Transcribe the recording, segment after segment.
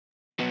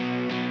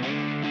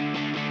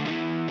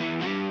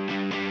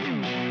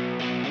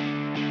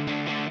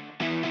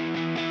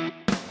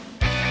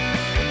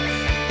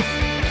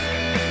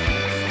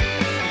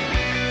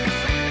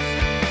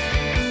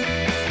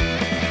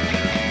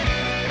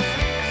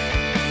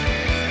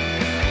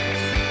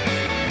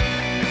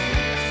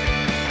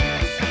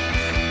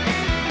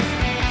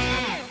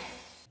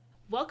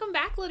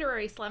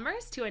literary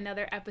slummers, to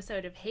another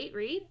episode of Hate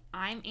Read.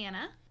 I'm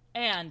Anna.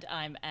 And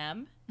I'm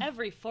Em.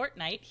 Every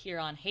fortnight here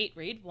on Hate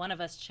Read, one of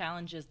us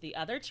challenges the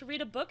other to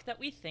read a book that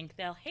we think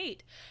they'll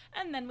hate,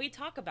 and then we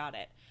talk about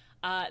it.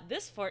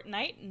 This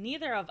fortnight,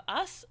 neither of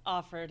us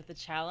offered the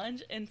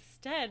challenge.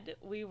 Instead,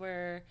 we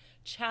were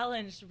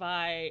challenged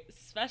by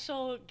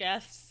special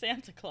guest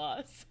Santa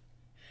Claus.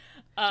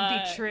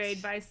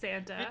 Betrayed by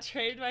Santa.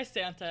 Betrayed by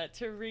Santa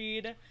to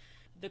read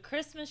The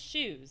Christmas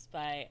Shoes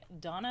by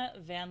Donna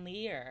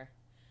VanLiere.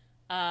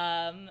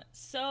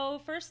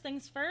 So first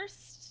things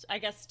first, I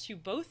guess to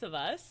both of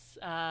us,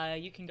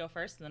 you can go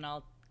first and then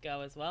I'll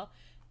go as well.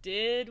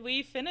 Did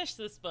we finish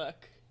this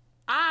book?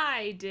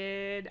 I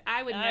did.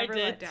 I would never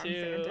let down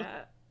too.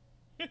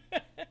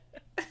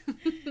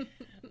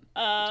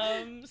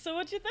 Santa. So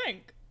what'd you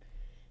think?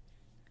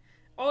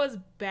 Oh, it was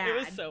bad. It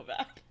was so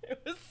bad.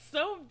 It was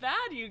so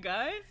bad, you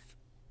guys.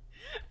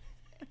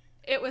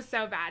 It was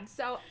so bad.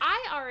 So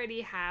I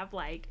already have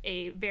like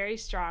a very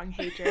strong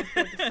hatred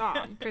for the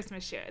song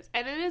Christmas Shoes.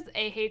 And it is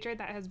a hatred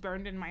that has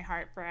burned in my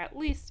heart for at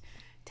least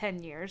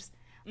 10 years.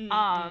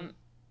 Mm-hmm.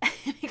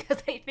 Because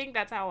I think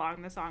that's how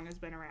long the song has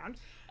been around.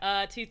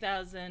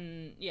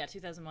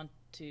 2001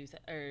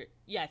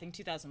 I think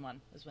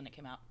 2001 is when it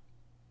came out.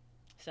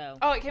 So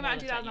oh, it came out in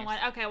 2001.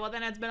 Okay, well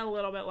then it's been a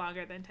little bit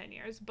longer than 10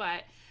 years,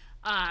 but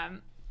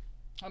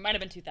or it might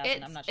have been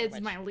 2000. I'm not sure. It's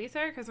my least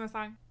favorite Christmas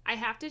song. I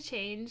have to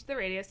change the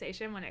radio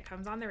station when it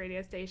comes on the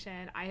radio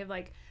station. I have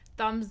like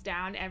thumbs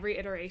down every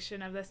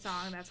iteration of this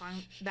song. That song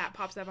that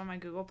pops up on my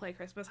Google Play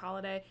Christmas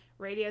holiday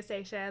radio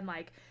station.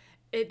 Like,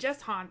 it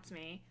just haunts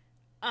me.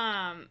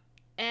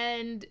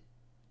 And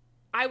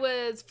I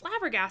was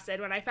flabbergasted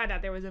when I found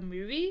out there was a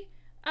movie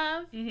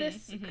of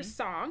this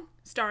song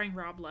starring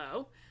Rob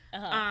Lowe.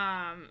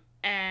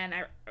 And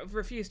I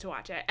refused to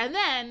watch it. And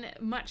then,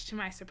 much to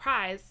my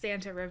surprise,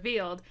 Santa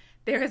revealed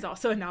there is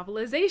also a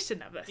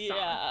novelization of this song.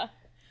 Yeah.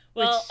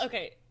 Well,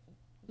 okay.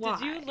 Why?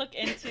 Did you look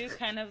into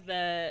kind of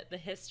the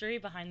history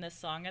behind this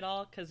song at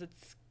all? Because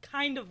it's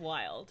kind of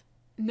wild.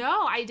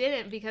 No, I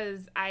didn't,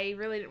 because I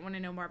really didn't want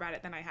to know more about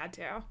it than I had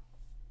to.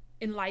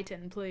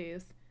 Enlighten,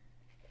 please.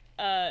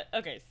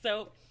 Okay,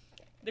 so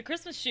The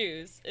Christmas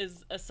Shoes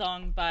is a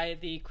song by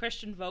the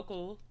Christian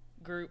vocal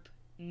group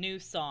New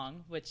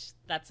Song, which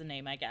that's a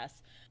name, I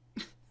guess.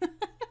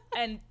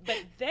 But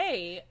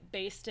they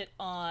based it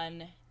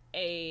on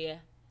a,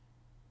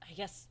 I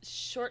guess,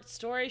 short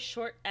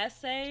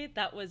essay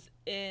that was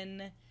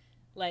in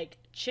like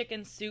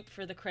Chicken Soup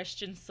for the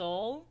Christian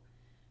Soul,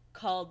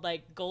 called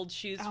like Gold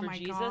Shoes for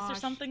Jesus or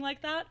something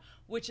like that,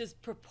 which is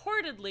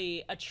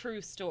purportedly a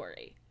true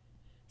story.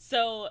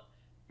 So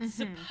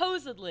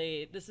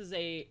supposedly this is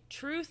a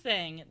true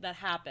thing that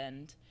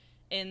happened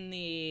in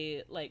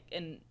the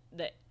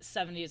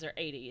 70s or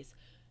 80s.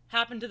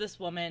 Happened to this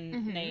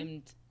woman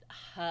named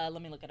let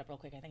me look it up real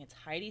quick. I think it's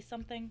Heidi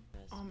something.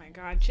 Oh my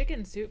god,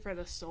 Chicken Soup for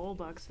the Soul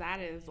books.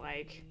 That's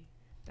like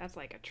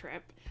a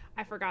trip.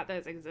 I forgot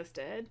those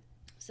existed.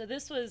 So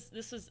this was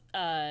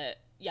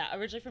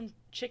originally from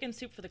Chicken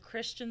Soup for the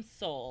Christian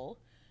Soul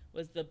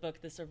was the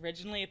book this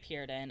originally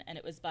appeared in, and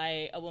it was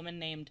by a woman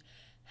named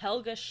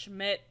Helga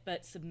Schmidt,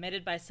 but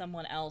submitted by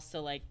someone else.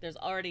 So like there's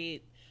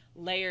already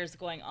layers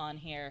going on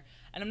here,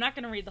 and I'm not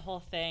going to read the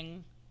whole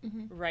thing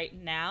right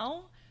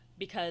now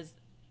because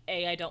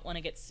A, I don't want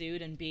to get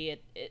sued, and B,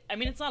 I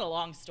mean, it's not a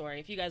long story.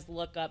 If you guys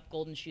look up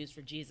Golden Shoes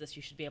for Jesus,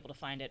 you should be able to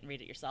find it and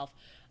read it yourself.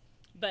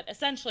 But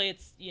essentially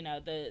it's, you know,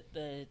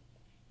 the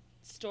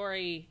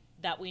story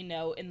that we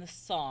know in the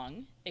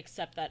song,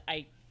 except that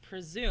I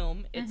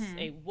presume it's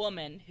a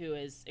woman who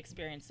is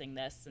experiencing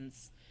this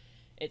since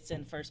it's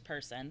in first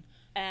person.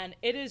 And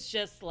it is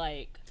just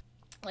like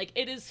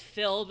it is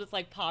filled with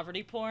like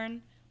poverty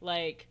porn.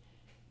 Like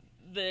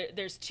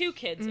there's two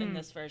kids in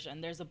this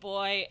version. There's a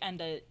boy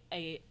and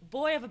a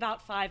boy of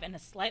about 5 and a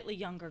slightly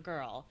younger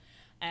girl.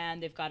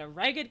 And they've got a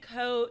ragged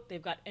coat,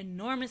 they've got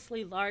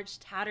enormously large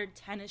tattered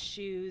tennis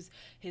shoes,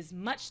 his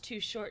much too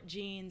short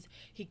jeans.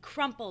 He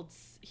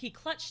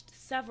clutched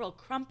several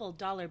crumpled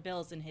dollar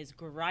bills in his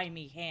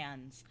grimy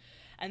hands.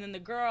 And then the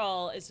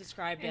girl is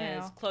described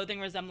as clothing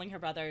resembling her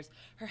brother's.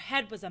 Her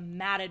head was a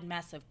matted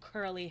mess of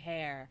curly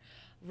hair.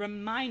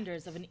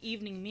 Reminders of an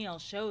evening meal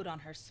showed on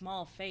her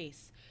small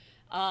face.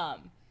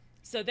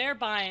 So they're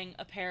buying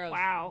a pair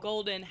of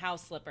golden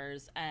house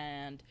slippers,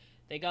 and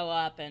they go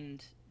up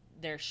and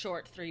they're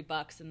short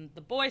 $3, and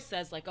the boy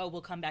says like, oh, we'll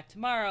come back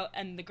tomorrow,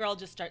 and the girl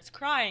just starts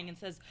crying and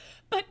says,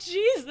 but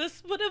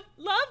Jesus would have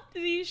loved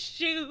these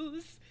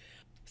shoes.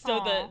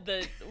 So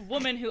the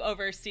woman who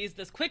oversees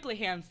this quickly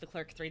hands the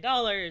clerk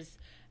 $3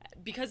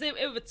 because it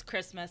was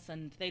Christmas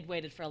and they'd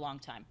waited for a long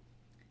time.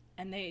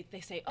 And they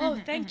say, oh,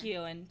 thank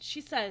you. And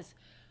she says,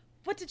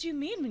 what did you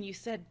mean when you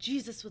said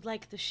Jesus would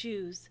like the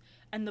shoes?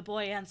 And the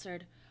boy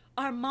answered,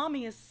 our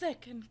mommy is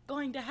sick and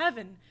going to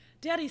heaven.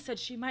 Daddy said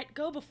she might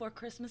go before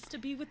Christmas to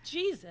be with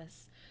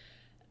Jesus.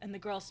 And the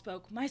girl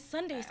spoke, my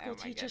Sunday school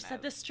teacher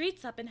said the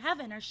streets up in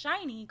heaven are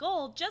shiny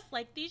gold, just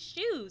like these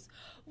shoes.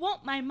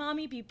 Won't my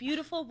mommy be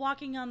beautiful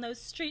walking on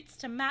those streets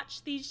to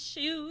match these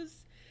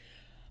shoes?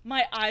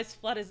 My eyes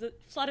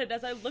flooded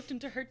as I looked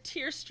into her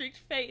tear-streaked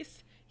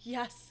face.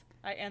 Yes,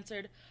 I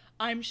answered,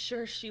 I'm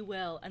sure she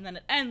will. And then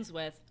it ends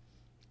with,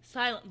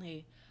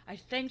 silently, I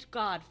thanked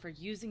God for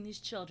using these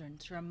children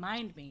to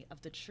remind me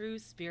of the true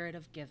spirit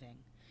of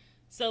giving.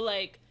 So,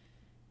 like,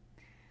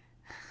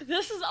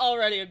 this is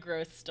already a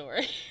gross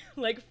story,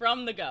 like,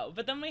 from the go.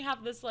 But then we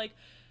have this, like,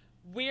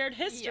 weird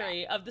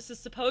history of this is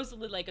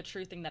supposedly, like, a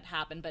true thing that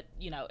happened, but,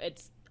 you know,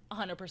 it's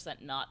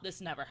 100% not.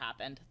 This never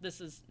happened. This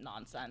is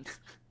nonsense.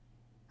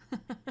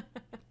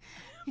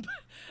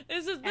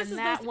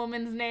 That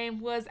woman's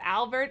name was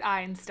Albert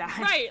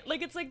Einstein. Right,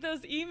 like, it's like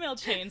those email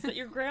chains that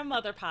your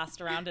grandmother passed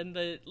around in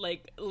the,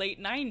 like,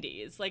 late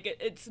 90s. Like,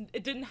 it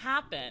didn't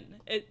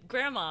happen.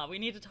 Grandma, we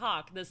need to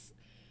talk.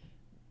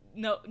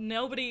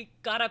 Nobody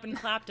got up and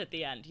clapped at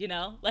the end, you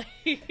know?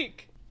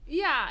 Like,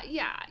 yeah.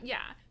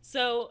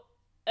 So,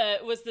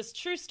 it was this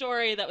true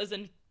story that was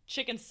in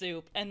Chicken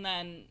Soup, and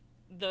then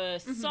the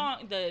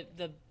song,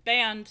 the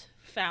band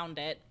found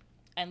it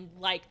and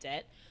liked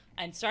it,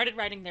 and started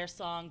writing their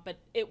song, but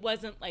it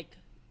wasn't, like,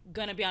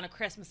 gonna be on a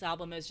Christmas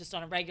album. It was just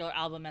on a regular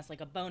album as,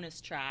 like, a bonus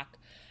track.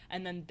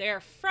 And then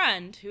their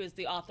friend, who is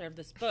the author of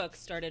this book,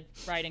 started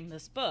writing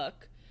this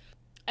book.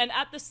 And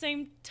at the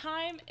same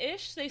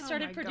time-ish, they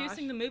started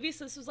producing the movie,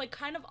 so this was, like,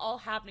 kind of all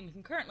happening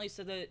concurrently.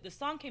 So the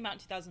song came out in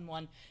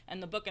 2001,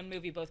 and the book and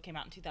movie both came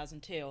out in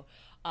 2002.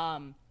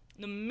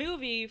 The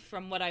movie,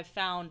 from what I've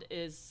found,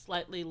 is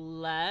slightly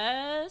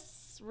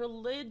less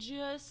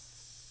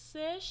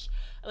religious-ish.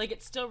 Like,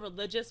 it's still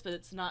religious, but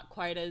it's not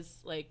quite as,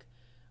 like,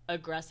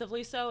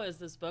 aggressively so as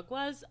this book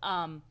was.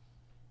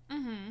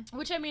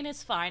 Which, I mean,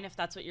 is fine if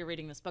that's what you're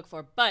reading this book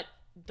for. But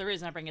the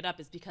reason I bring it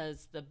up is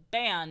because the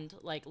band,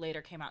 like,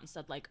 later came out and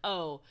said, like,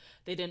 oh,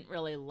 they didn't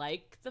really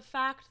like the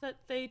fact that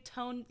they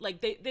toned...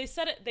 Like, they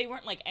said it... They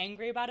weren't, like,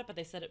 angry about it, but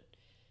they said it,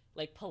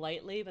 like,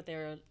 politely. But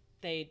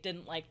they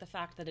didn't like the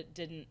fact that it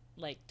didn't,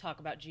 like, talk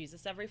about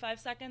Jesus every 5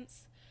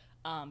 seconds.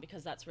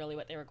 Because that's really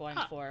what they were going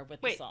for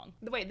with the song.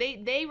 Wait,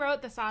 they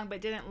wrote the song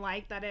but didn't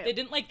like that it... They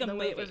didn't like the movie.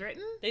 way it was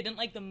written? They didn't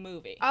like the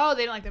movie. Oh,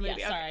 they didn't like the movie.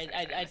 Yeah, sorry,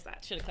 okay, I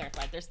should have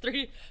clarified. There's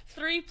three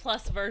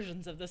plus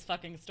versions of this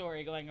fucking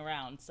story going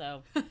around,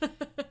 so...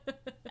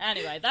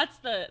 Anyway, that's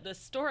the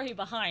story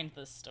behind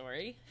this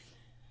story.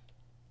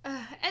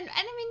 And I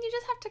mean, you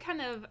just have to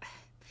kind of...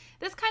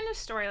 This kind of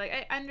story, like,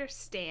 I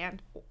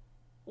understand,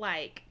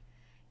 like...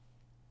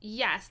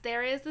 Yes,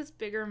 there is this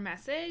bigger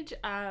message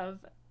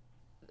of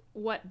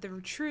what the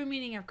true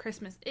meaning of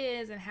Christmas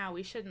is and how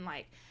we shouldn't,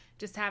 like,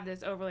 just have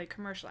this overly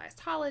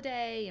commercialized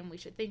holiday, and we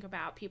should think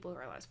about people who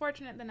are less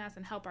fortunate than us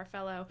and help our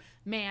fellow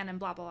man and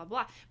blah, blah, blah,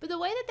 blah. But the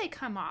way that they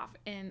come off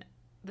in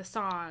the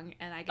song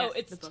and I guess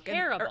the book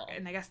terrible.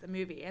 And I guess the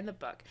movie and the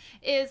book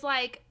is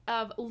like,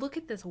 look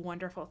at this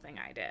wonderful thing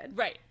I did.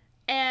 Right.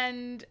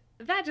 And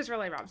that just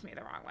really rubs me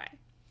the wrong way.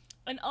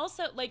 And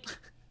also, like...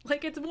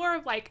 Like, it's more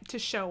of, like, to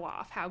show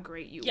off how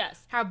great you were.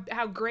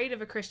 How great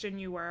of a Christian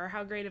you were,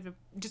 how great of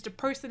just a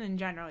person in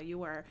general you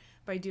were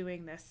by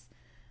doing this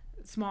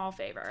small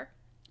favor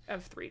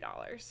of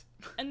 $3.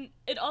 And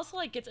it also,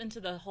 like, gets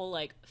into the whole,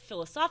 like,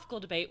 philosophical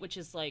debate, which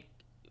is, like,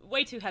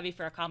 way too heavy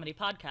for a comedy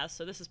podcast,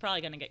 so this is probably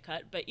going to get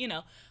cut. But, you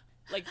know,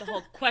 like, the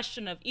whole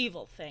question of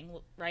evil thing,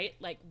 right?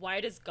 Like,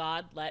 why does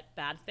God let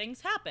bad things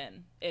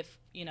happen if,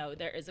 you know,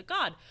 there is a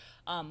God?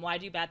 Why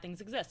do bad things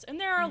exist? And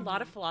there are a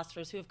lot of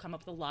philosophers who have come up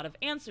with a lot of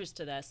answers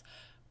to this.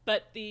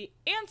 But the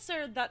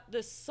answer that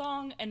this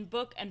song and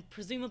book and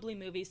presumably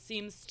movie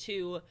seems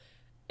to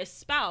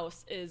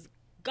espouse is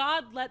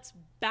God lets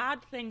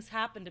bad things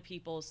happen to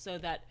people so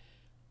that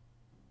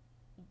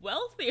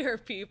wealthier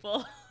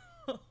people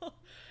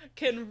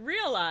can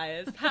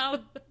realize how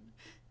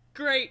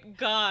great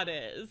God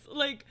is.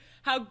 Like,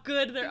 how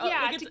good they're...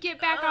 Yeah, like, to get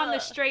back on the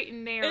straight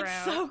and narrow.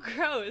 It's so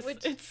gross.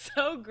 It's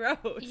so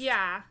gross.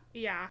 Yeah.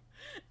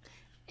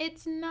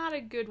 It's not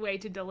a good way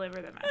to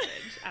deliver the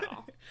message at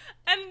all.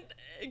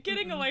 And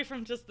getting away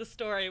from just the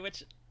story,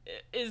 which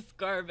is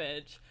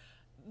garbage,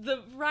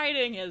 the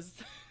writing is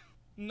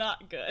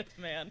not good,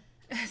 man.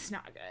 It's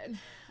not good.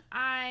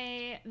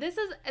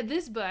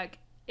 This book,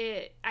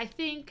 I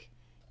think,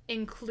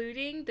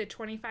 including the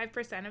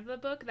 25% of the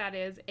book that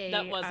is a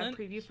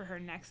preview for her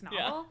next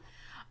novel,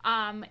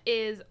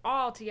 is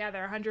altogether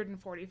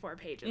 144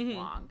 pages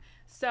long.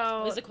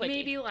 So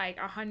maybe like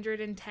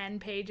 110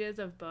 pages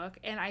of book,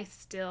 and I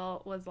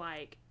still was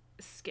like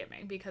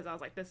skimming because I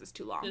was like, this is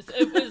too long.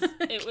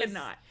 It was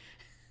not.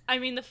 I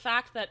mean, the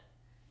fact that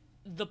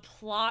the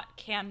plot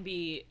can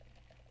be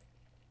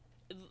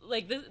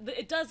like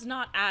it does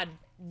not add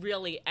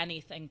really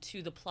anything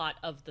to the plot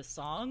of the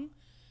song.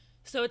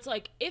 So it's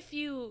like, if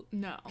you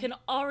can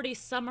already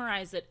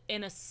summarize it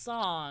in a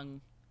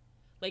song,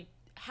 like,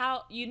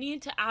 how you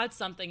need to add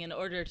something in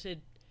order to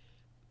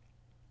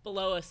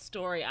blow a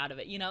story out of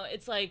it. You know,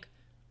 it's like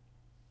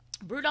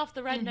Rudolph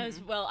the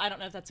Red-Nosed... Well, I don't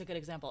know if that's a good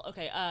example.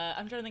 Okay,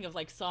 I'm trying to think of,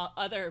 like,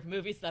 other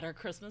movies that are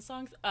Christmas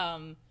songs.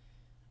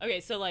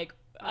 Okay, so, like,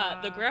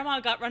 the Grandma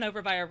Got Run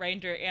Over by a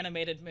Reindeer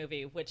animated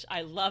movie, which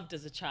I loved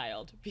as a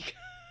child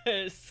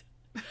because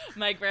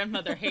my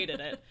grandmother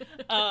hated it.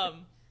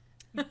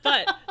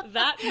 But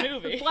that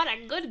movie... What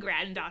a good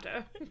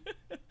granddaughter.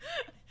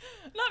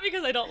 Not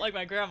because I don't like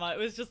my grandma. It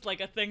was just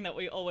like a thing that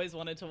we always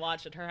wanted to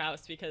watch at her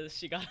house because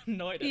she got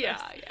annoyed at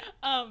us.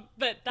 Yeah.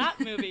 But that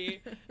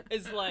movie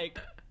is like...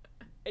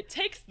 It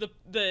takes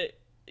the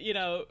you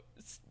know,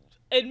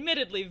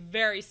 admittedly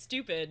very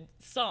stupid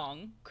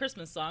song,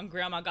 Christmas song,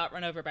 Grandma Got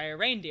Run Over by a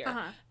Reindeer,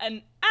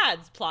 and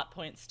adds plot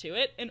points to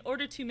it in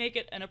order to make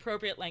it an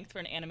appropriate length for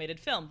an animated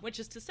film, which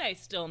is to say,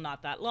 still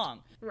not that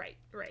long. Right.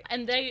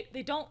 And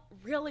they don't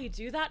really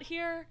do that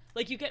here.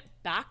 Like, you get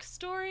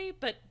backstory,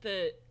 but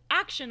the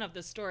action of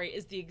the story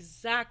is the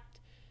exact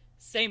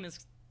same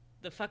as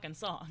the fucking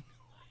song.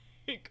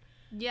 Like,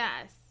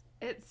 yes.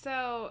 It's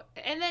so...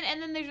 And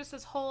then there's just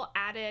this whole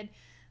added,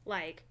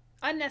 like,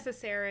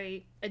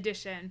 unnecessary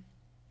addition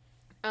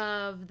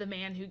of the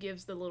man who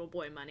gives the little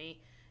boy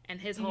money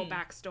and his whole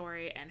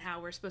backstory and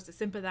how we're supposed to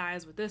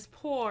sympathize with this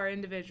poor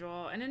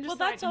individual. And then just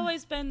that's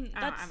always been...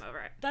 I'm over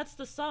it. That's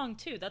the song,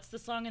 too. That's the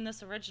song in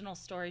this original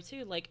story,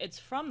 too. Like, it's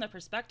from the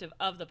perspective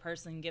of the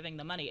person giving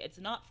the money. It's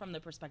not from the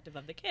perspective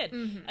of the kid.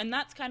 And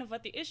that's kind of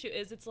what the issue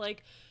is. It's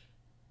like,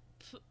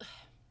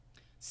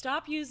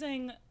 stop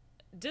using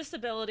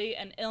disability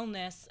and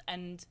illness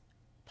and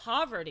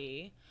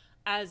poverty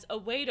as a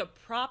way to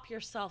prop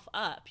yourself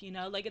up, you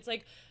know? Like, it's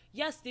like,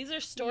 yes, these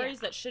are stories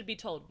that should be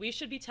told. We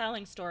should be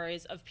telling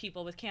stories of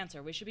people with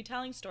cancer. We should be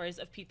telling stories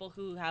of people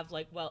who have,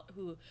 like,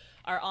 who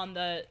are on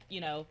the,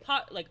 you know,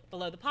 like,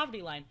 below the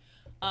poverty line.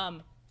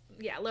 Low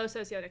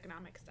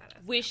socioeconomic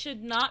status. We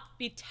should not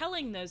be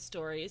telling those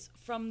stories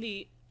from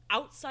the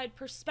outside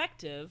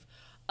perspective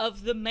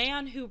of the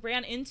man who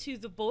ran into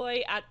the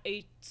boy at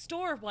a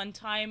store one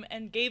time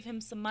and gave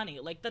him some money.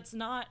 Like, that's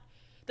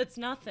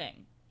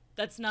nothing.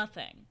 That's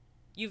nothing.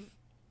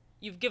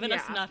 You've given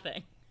us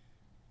nothing.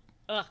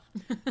 Ugh.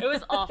 It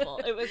was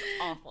awful.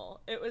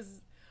 It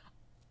was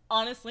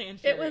honestly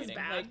infuriating. It was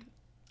bad. Like,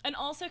 and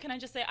also, can I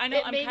just say, I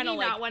know I'm kind of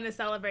like... not want to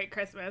celebrate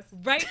Christmas.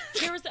 Right?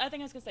 Here was the other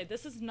thing I was going to say.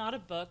 This is not a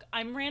book.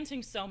 I'm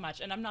ranting so much,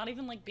 and I'm not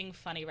even, like, being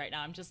funny right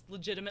now. I'm just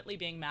legitimately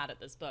being mad at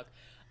this book.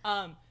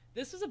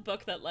 This was a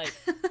book that, like...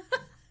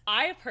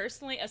 I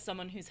personally, as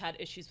someone who's had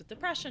issues with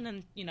depression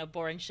and, you know,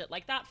 boring shit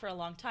like that for a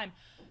long time...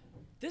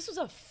 This was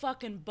a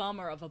fucking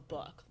bummer of a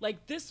book.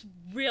 Like, this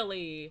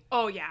really...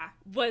 Oh, yeah.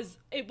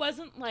 It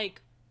wasn't,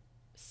 like,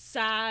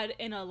 sad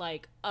in a,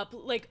 like,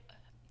 like,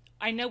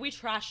 I know we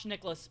trashed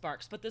Nicholas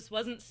Sparks, but this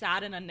wasn't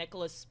sad in a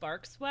Nicholas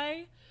Sparks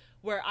way,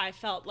 where I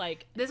felt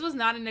like... This was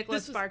not a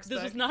Nicholas Sparks book.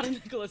 This was not a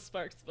Nicholas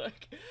Sparks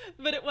book.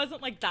 But it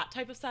wasn't, like, that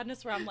type of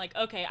sadness where I'm like,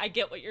 okay, I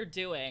get what you're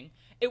doing.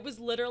 It was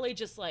literally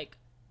just, like,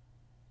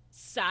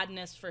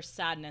 sadness for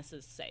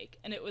sadness's sake.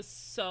 And it was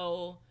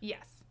so...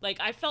 Yes.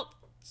 Like, I felt...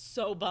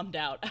 so bummed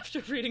out after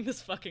reading this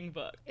fucking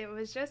book. It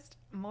was just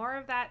more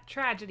of that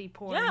tragedy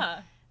porn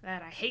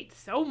that I hate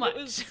so much.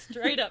 It was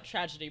straight up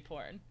tragedy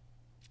porn.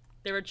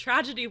 There were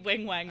tragedy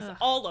wing-wangs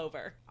all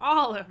over.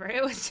 All over.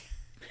 It was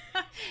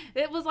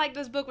it was like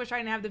this book was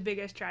trying to have the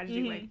biggest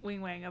tragedy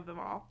wing-wang of them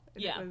all.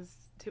 And it was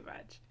too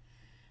much.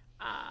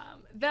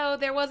 Though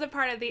there was a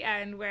part at the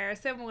end where,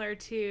 similar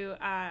to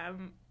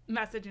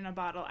Message in a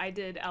Bottle, I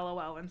did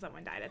LOL when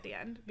someone died at the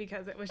end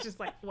because it was just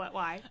like, what,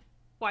 why?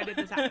 Why did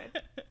this happen?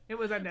 It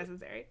was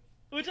unnecessary.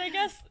 Which I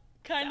guess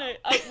kind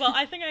of... well,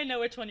 I think I know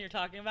which one you're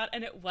talking about,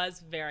 and it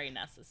was very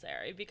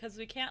necessary, because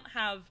we can't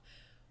have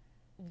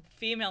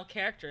female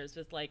characters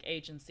with, like,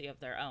 agency of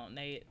their own.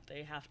 They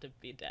have to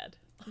be dead.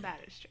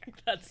 That is true.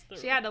 That's the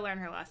She had to learn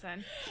her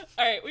lesson.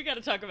 All right, we got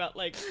to talk about,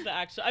 like, the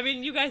actual... I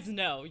mean, you guys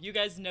know.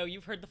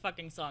 You've heard the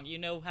fucking song. You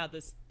know how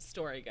this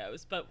story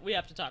goes, but we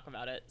have to talk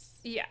about it.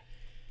 Yeah.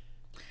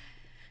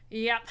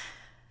 Yep.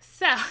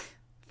 So...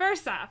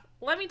 First off,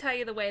 let me tell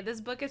you the way this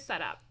book is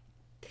set up.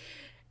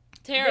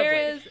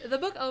 Terribly. The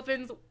book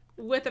opens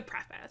with a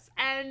preface,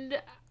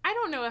 and I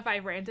don't know if I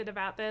ranted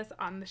about this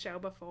on the show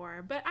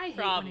before, but I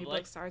hate when a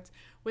book starts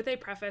with a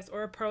preface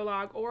or a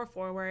prologue or a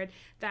foreword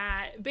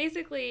that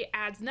basically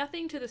adds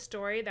nothing to the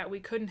story that we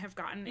couldn't have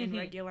gotten in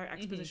regular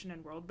exposition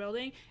and world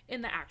building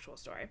in the actual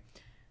story.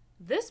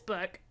 This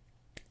book,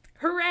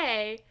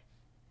 hooray,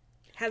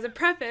 has a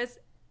preface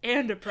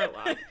and a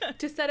prologue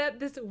to set up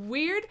this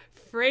weird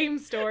frame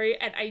story,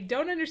 and I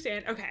don't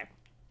understand. Okay.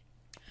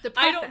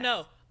 I don't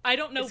know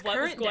what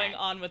was going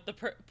on with the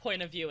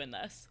point of view in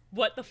this.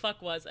 What the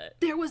fuck was it?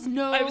 There was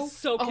no... I was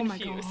so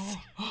confused.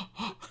 Oh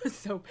my God.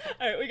 So bad.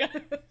 All right, we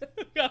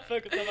got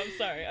focus up.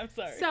 I'm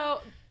sorry. So,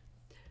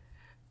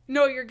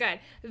 no, you're good.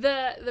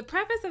 The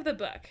preface of the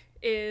book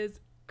is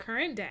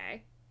current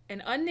day.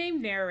 An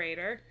unnamed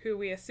narrator, who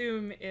we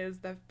assume is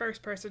the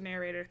first person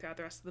narrator throughout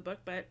the rest of the book,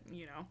 but,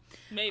 you know.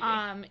 Maybe.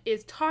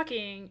 Is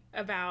talking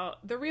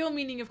about the real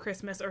meaning of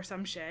Christmas or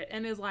some shit,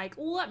 and is like,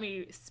 let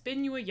me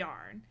spin you a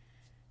yarn.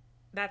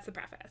 That's the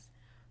preface.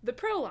 The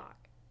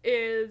prologue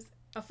is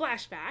a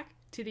flashback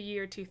to the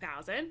year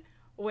 2000,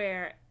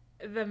 where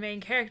the main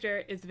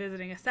character is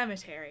visiting a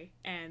cemetery,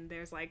 and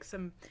there's, like,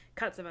 some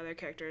cuts of other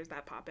characters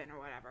that pop in or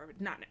whatever.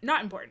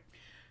 Not important.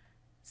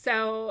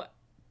 So...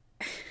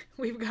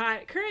 We've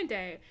got current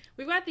day,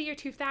 we've got the year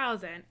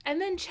 2000,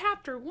 and then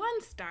chapter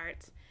 1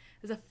 starts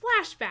is a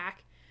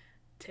flashback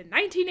to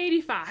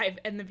 1985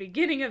 and the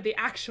beginning of the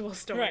actual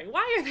story. Right.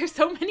 Why are there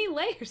so many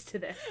layers to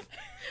this?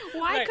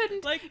 Why Right,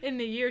 couldn't, like, in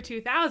the year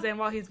 2000,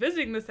 while he's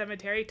visiting the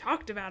cemetery,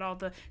 talked about all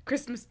the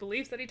Christmas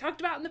beliefs that he talked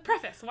about in the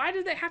preface? Why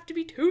does it have to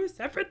be two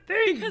separate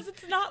things? because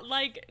it's not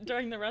like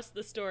during the rest of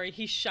the story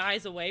he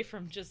shies away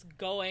from just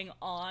going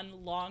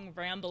on long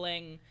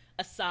rambling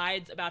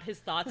asides about his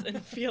thoughts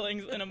and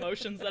feelings and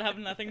emotions that have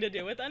nothing to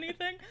do with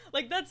anything.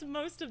 Like, that's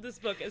most of this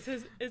book is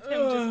him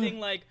just being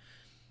like,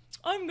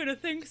 I'm gonna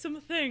think some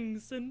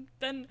things, and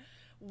then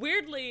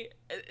weirdly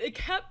it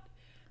kept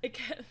it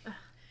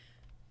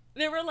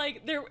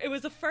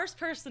was a first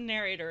person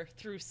narrator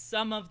through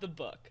some of the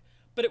book,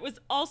 but it was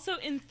also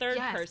in third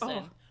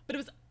person. But it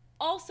was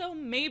also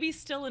maybe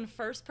still in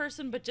first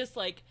person, but just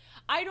like,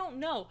 I don't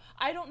know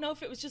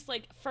if it was just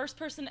like first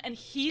person and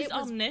he's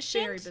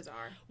omniscient. Very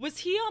bizarre. Was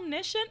he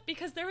omniscient?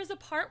 Because there was a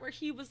part where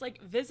he was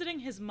like visiting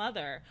his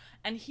mother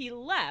and he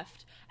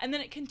left, and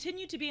then it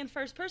continued to be in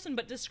first person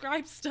but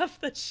described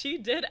stuff that she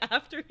did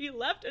after he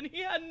left, and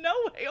he had no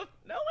way of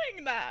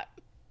knowing that.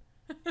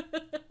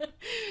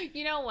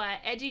 You know what?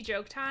 Edgy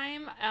joke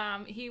time.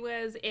 He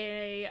was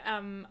a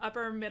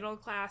upper middle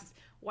class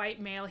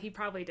white male. He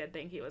probably did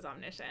think he was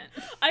omniscient.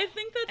 I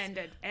think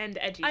that's and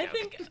edgy. I joke.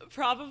 think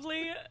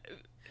probably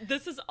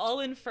this is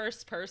all in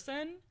first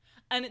person,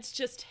 and it's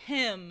just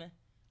him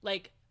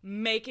like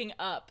making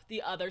up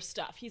the other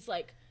stuff. He's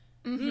like,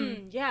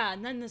 yeah,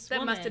 and then this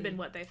woman. That must have been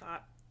what they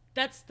thought.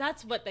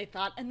 That's what they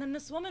thought. And then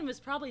this woman was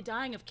probably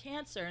dying of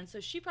cancer, and so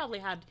she probably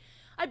had,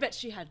 I bet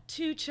she had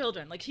 2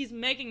 children. Like, he's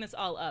making this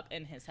all up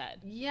in his head.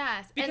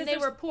 Yes, Because and they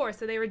were poor,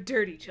 so they were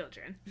dirty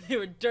children. They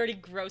were dirty,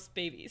 gross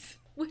babies.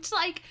 Which,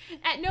 like,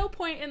 at no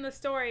point in the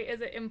story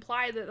is it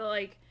implied that,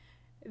 like,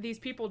 these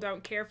people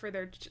don't care for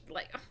their,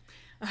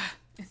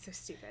 it's so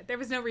stupid. There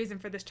was no reason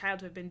for this child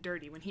to have been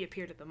dirty when he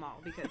appeared at the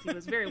mall, because he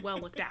was very well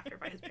looked after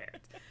by his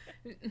parents.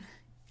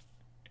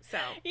 So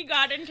he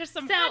got into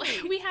some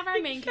honey. We have our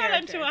main character.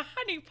 He fell into a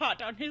honey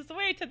pot on his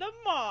way to the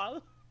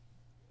mall.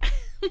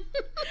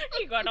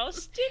 He got all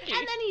sticky.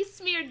 And then he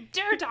smeared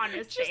dirt on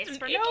his face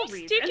for no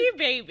reason. Sticky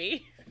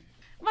baby.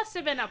 Must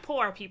have been a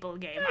poor people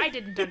game. I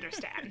didn't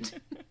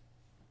understand.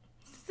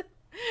 So,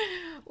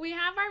 we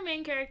have our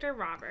main character,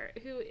 Robert,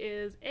 who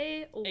is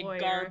a lawyer. A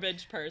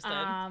garbage person.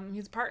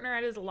 He's a partner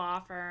at his law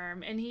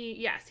firm, and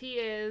he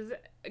is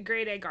a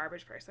grade A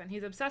garbage person.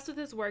 He's obsessed with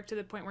his work to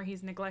the point where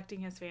he's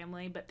neglecting his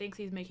family, but thinks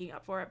he's making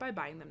up for it by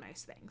buying them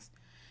nice things.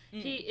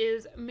 He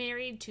is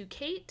married to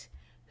Kate,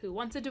 who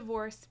wants a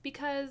divorce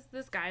because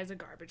this guy is a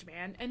garbage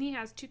man, and he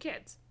has 2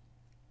 kids.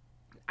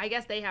 I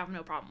guess they have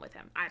no problem with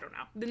him. I don't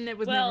know. Then it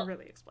was never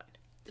really explained.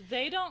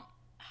 They don't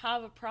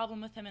have a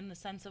problem with him in the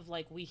sense of,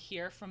 like, we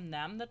hear from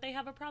them that they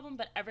have a problem,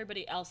 but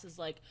everybody else is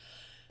like,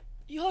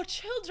 your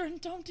children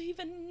don't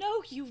even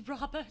know you,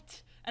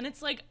 Robert. And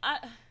it's like,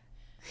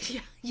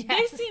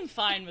 they seem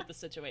fine with the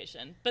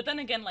situation. But then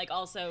again, like,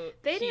 also,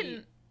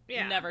 he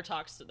never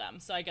talks to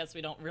them, so I guess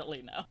we don't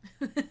really know.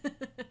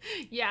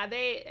 Yeah,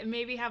 they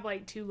maybe have,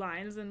 like, 2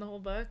 lines in the whole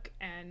book,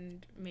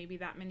 and maybe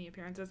that many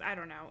appearances. I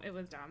don't know. It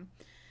was dumb.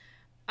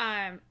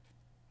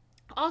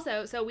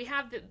 Also, so we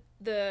have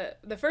the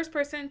first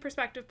person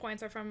perspective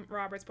points are from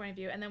Robert's point of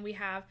view, and then we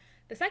have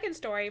the second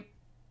story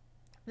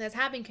that's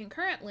happening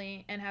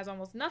concurrently and has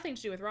almost nothing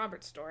to do with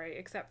Robert's story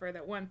except for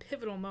that one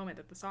pivotal moment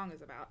that the song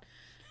is about.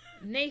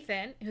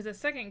 Nathan, who's a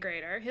 2nd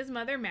grader, his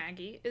mother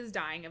Maggie is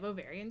dying of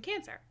ovarian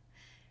cancer.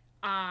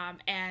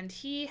 And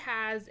he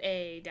has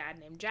a dad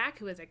named Jack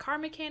who is a car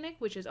mechanic,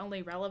 which is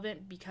only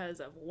relevant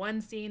because of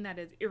one scene that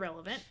is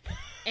irrelevant.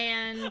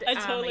 And I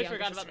totally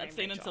forgot about that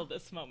scene until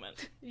this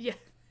moment. Yeah,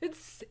 it's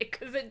sick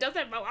because it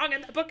doesn't belong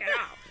in the book at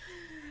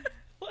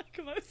all. Like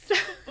most of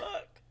the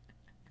book.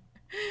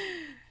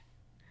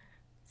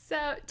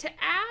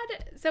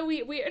 So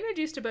we're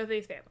introduced to both of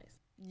these families.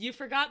 You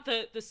forgot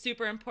the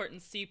super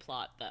important C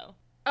plot, though.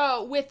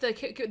 Oh, with the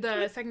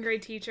 2nd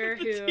grade teacher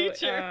who is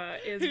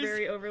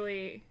very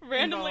overly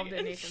randomly involved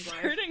in Nathan's life.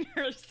 inserting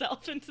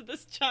herself into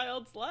this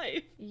child's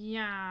life.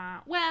 Yeah.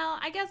 Well,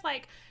 I guess,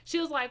 like, she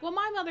was like, well,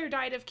 my mother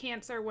died of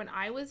cancer when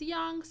I was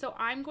young, so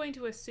I'm going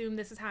to assume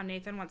this is how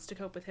Nathan wants to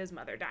cope with his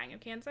mother dying of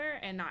cancer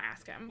and not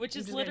ask him. Which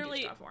is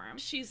literally,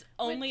 she's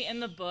only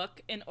in the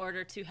book in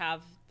order to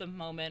have the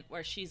moment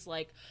where she's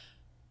like,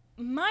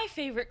 my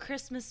favorite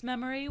Christmas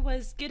memory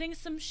was getting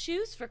some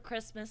shoes for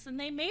Christmas, and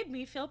they made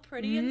me feel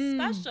pretty and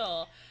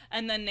special.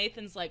 And then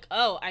Nathan's like,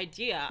 oh,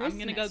 idea. I'm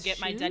going to go get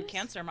my dead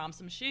cancer mom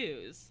some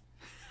shoes.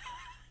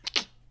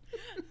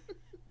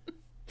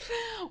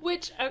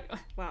 Which,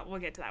 well, we'll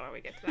get to that when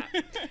we get to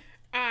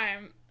that.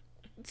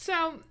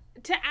 So,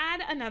 to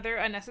add another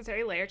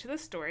unnecessary layer to the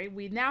story,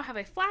 we now have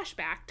a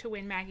flashback to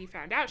when Maggie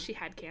found out she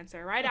had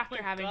cancer right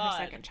after having her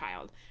 2nd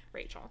child,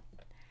 Rachel.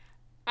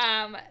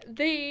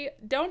 They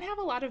don't have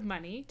a lot of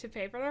money to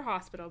pay for their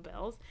hospital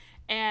bills,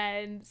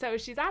 and so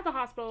she's at the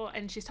hospital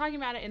and she's talking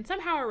about it, and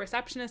somehow a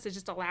receptionist is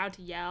just allowed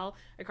to yell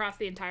across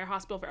the entire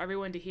hospital for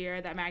everyone to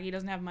hear that Maggie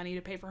doesn't have money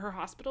to pay for her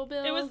hospital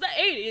bills. It was the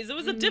 80s. It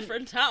was a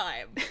different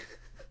time.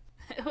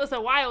 It was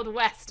a wild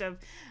west of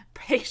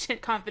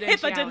patient confidentiality.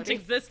 HIPAA didn't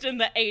exist in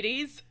the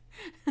 80s.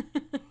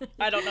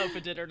 I don't know if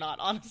it did or not,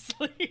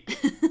 honestly.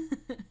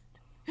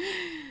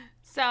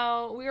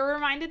 So we were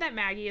reminded that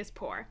Maggie is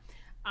poor.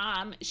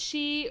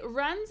 She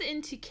runs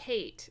into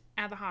Kate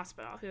at the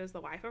hospital, who is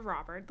the wife of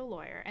Robert, the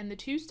lawyer, and the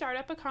two start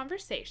up a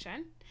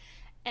conversation.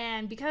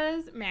 And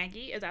because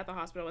Maggie is at the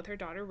hospital with her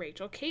daughter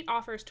Rachel, Kate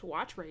offers to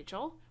watch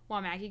Rachel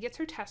while Maggie gets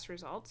her test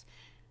results.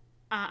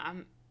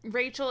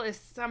 Rachel is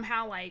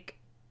somehow like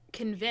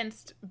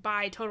convinced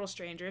by total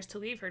strangers to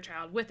leave her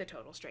child with a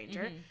total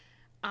stranger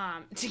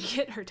to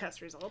get her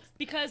test results.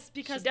 Because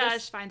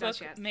this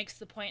book makes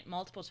the point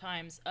multiple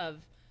times of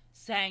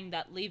saying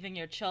that leaving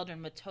your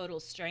children with total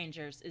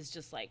strangers is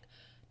just like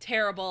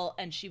terrible,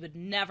 and she would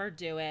never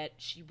do it.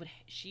 She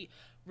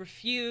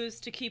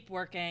refused to keep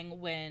working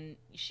when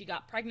she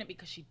got pregnant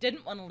because she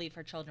didn't want to leave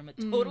her children with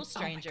total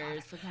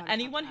strangers. Oh my God,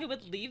 anyone who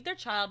would leave their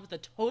child with a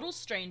total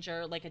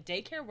stranger, like a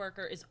daycare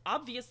worker, is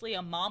obviously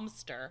a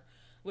momster,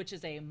 which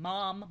is a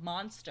mom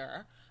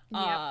monster.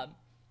 Yep.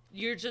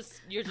 You're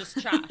just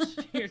trash.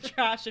 You're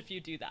trash if you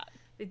do that.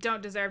 They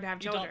don't deserve to have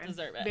children. You don't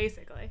deserve it.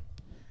 Basically.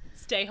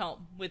 Stay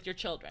home with your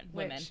children,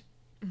 women.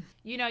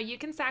 You know, you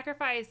can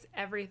sacrifice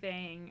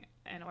everything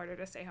in order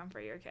to stay home for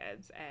your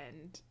kids,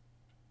 and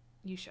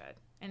you should.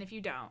 And if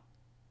you don't,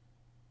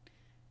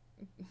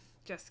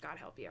 just God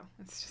help you.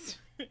 It's just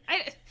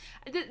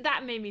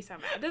that made me so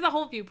mad. There's a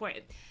whole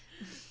viewpoint.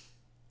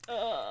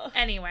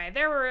 Anyway,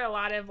 there were a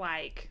lot of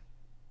like,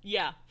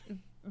 yeah,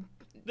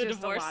 the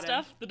divorce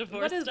stuff. The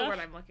divorce stuff. What is the word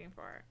I'm looking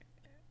for?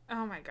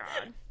 Oh my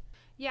God.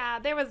 Yeah,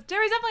 there was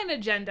definitely an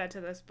agenda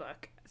to this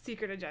book.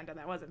 Secret agenda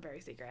that wasn't very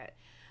secret.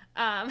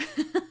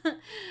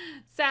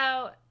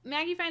 So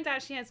Maggie finds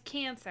out she has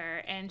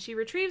cancer, and she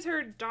retrieves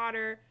her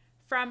daughter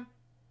from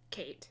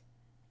Kate.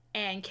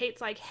 And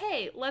Kate's like,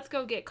 hey, let's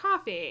go get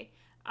coffee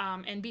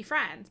and be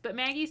friends. But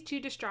Maggie's too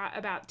distraught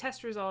about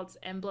test results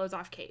and blows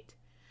off Kate.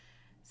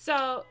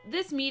 So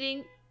this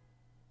meeting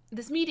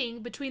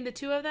between the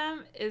two of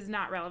them is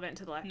not relevant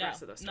to the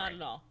rest of the story. Not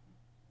at all.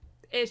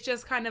 It's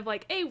just kind of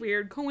like a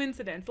weird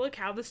coincidence. Look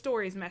how the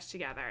stories mesh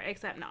together,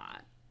 except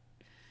not.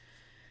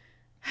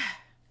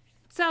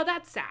 So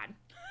that's sad.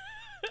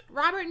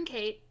 Robert and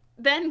Kate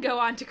then go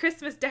on to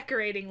Christmas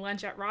decorating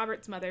lunch at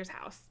Robert's mother's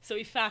house. So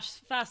we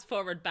fast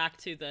forward back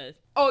to the...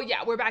 Oh,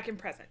 yeah, we're back in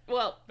present.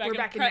 Well, we're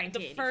back in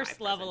 1985. The first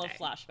level of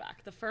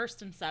flashback. The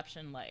first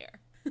Inception layer.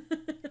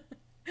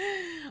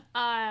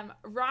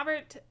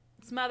 Robert's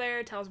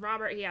mother tells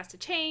Robert he has to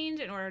change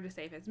in order to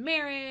save his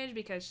marriage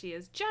because she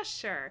is just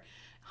sure,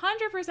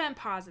 100%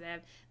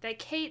 positive, that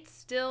Kate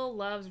still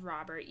loves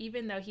Robert,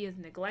 even though he has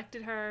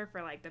neglected her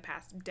for like the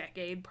past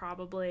decade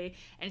probably,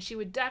 and she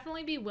would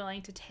definitely be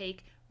willing to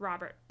take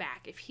Robert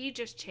back if he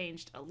just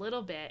changed a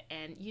little bit.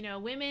 And you know,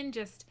 women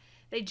just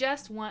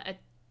want a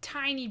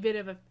tiny bit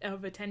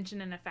of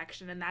attention and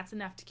affection, and that's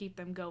enough to keep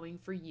them going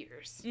for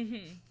years.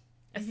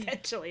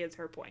 Essentially is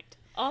her point.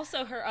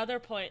 Also, her other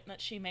point that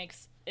she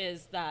makes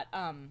is that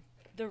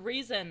the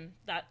reason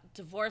that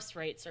divorce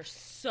rates are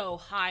so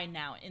high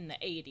now in the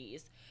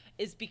 80s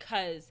is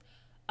because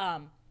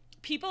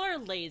people are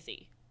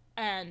lazy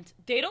and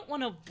they don't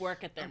want to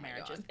work at their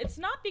marriages. God. It's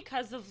not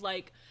because of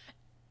like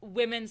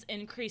women's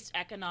increased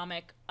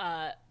economic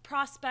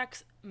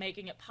prospects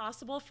making it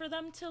possible for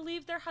them to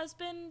leave their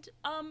husband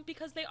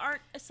because they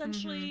aren't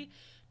essentially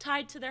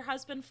tied to their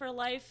husband for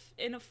life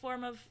in a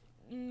form of,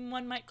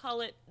 one might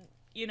call it,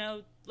 you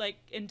know, like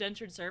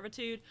indentured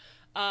servitude,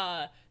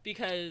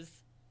 because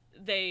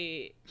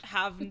they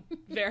have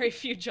very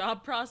few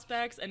job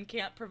prospects and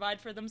can't provide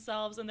for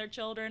themselves and their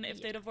children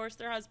if they divorce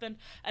their husband,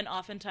 and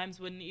oftentimes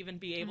wouldn't even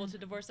be able to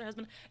divorce their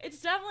husband.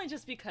 It's definitely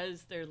just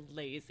because they're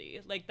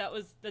lazy. Like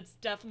that's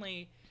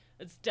definitely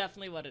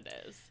what it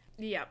is.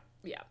 Yep.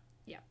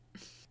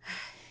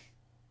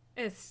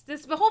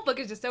 The whole book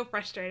is just so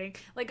frustrating.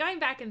 Like going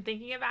back and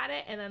thinking about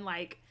it, and then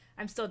like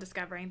I'm still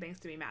discovering things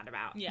to be mad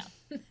about. Yeah.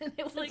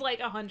 It was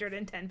like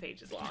 110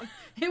 pages long.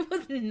 It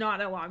was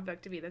not a long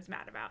book to be this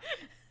mad about.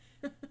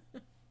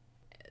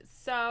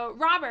 So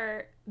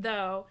Robert,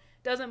 though,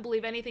 doesn't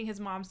believe anything his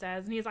mom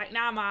says, and he's like,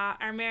 nah, Ma,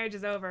 our marriage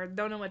is over.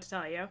 Don't know what to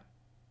tell you.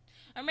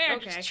 Our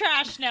marriage is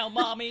trash now,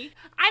 Mommy.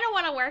 I don't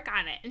want to work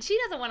on it, and she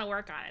doesn't want to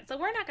work on it, so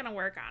we're not going to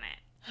work on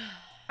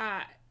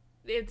it.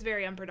 It's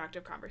very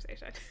unproductive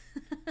conversation.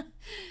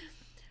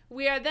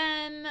 We are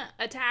then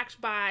attacked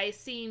by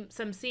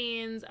some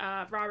scenes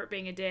of Robert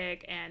being a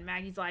dick and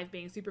Maggie's life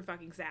being super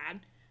fucking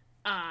sad,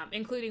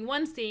 including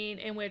one scene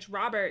in which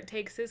Robert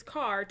takes his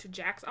car to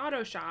Jack's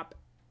auto shop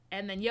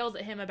and then yells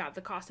at him about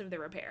the cost of the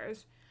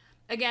repairs.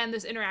 Again,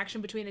 this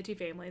interaction between the two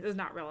families is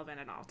not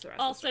relevant at all to the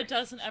rest of the story. Also,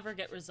 doesn't ever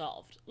get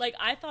resolved. Like,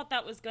 I thought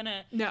that was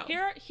gonna... No.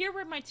 Here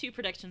were my two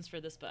predictions for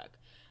this book.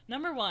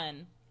 Number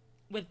one,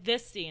 with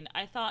this scene,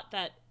 I thought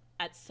that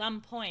at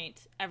some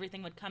point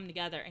everything would come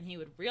together and he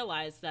would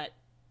realize that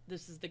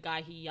this is the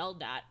guy he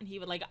yelled at, and he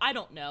would, like, I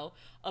don't know,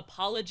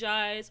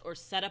 apologize or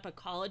set up a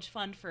college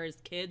fund for his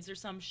kids or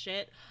some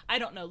shit. I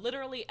don't know,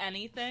 literally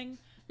anything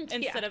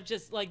instead of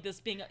just like this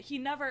being he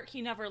never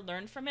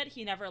learned from it.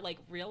 He never like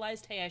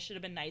realized, hey, I should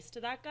have been nice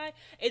to that guy.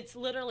 It's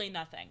literally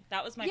nothing.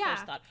 That was my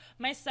first thought.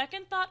 My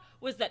second thought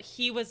was that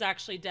he was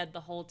actually dead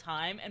the whole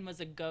time and was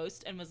a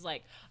ghost and was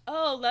like,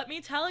 oh, let me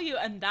tell you,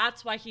 and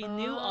that's why he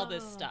knew all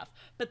this stuff.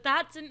 But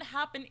that didn't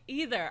happen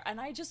either,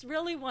 and I just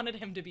really wanted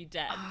him to be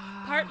dead.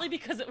 Partly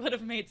because it would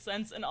have made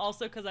sense, and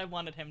also because I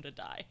wanted him to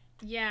die.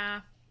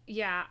 Yeah,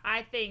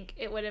 I think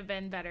it would have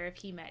been better if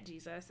he met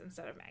Jesus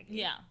instead of Maggie.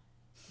 Yeah.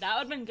 That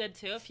would have been good,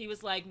 too, if he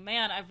was like,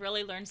 man, I've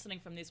really learned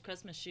something from these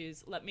Christmas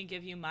shoes. Let me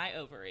give you my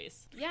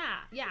ovaries. Yeah,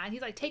 and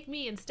he's like, take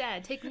me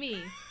instead, take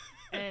me.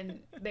 And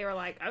they were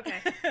like, okay.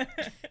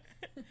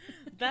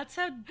 That's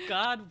how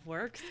God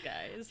works,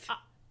 guys.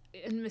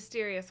 In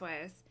mysterious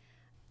ways.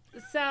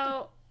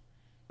 So,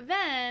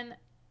 then,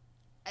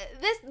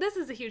 this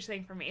is a huge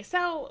thing for me.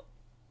 So,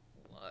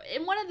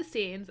 in one of the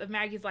scenes of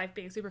Maggie's life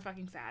being super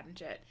fucking sad and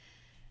shit,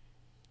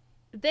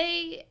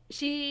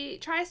 she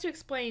tries to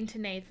explain to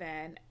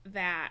Nathan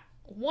that,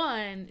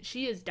 one,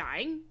 she is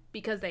dying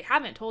because they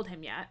haven't told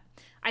him yet.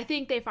 I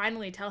think they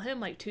finally tell him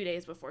like 2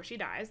 days before she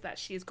dies that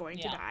she's going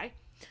to die,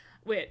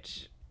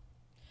 which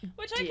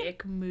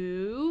dick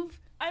move.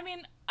 I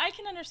mean, I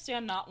can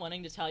understand not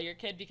wanting to tell your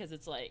kid because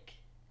it's like,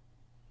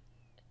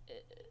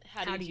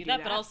 how do you do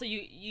that? But also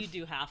you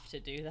do have to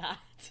do that.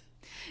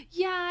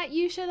 Yeah,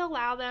 you should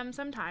allow them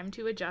some time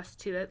to adjust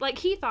to it.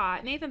 Like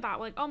Nathan thought,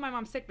 like, oh, my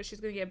mom's sick, but she's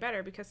going to get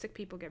better because sick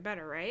people get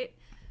better, right?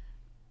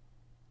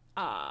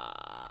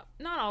 Not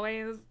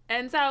always.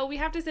 And so we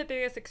have to sit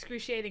through this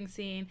excruciating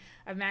scene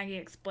of Maggie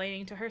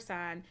explaining to her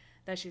son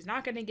that she's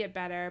not going to get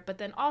better. But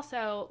then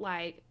also,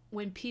 like,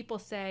 when people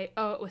say,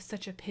 oh, it was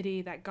such a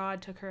pity that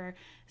God took her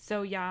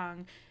so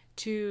young,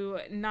 to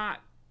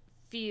not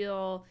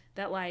feel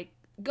that, like,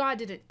 God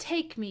didn't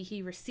take me,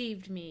 he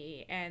received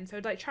me. And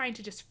so, like, trying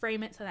to just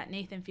frame it so that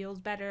Nathan feels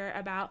better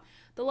about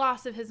the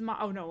loss of his mom.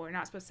 Oh, no, we're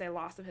not supposed to say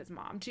loss of his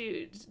mom.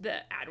 To the,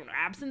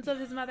 absence of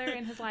his mother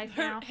in his life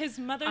now. His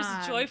mother's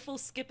joyful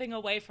skipping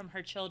away from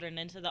her children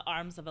into the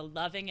arms of a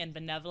loving and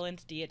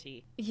benevolent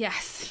deity.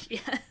 Yes.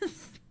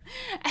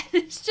 And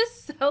it's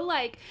just so,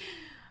 like,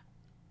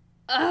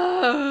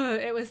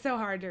 it was so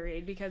hard to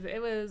read because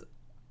it was,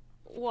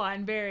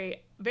 one,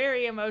 very,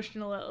 very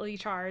emotionally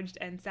charged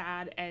and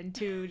sad, and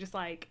two, just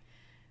like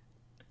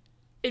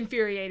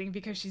infuriating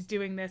because she's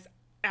doing this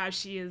as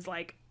she is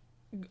like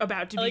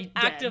about to be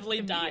actively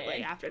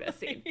dying after this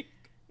scene.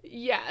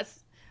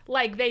 Yes,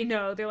 like they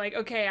know, they're like,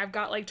 okay, I've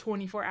got like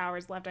 24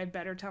 hours left, I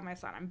better tell my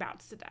son I'm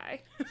about to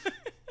die.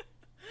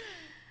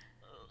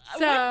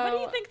 So what do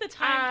you think the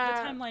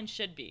timeline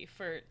should be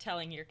for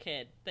telling your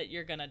kid that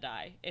you're gonna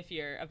die if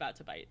you're about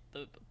to bite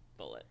the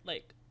bullet?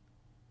 Like,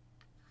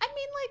 I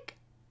mean, like,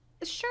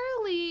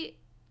 surely,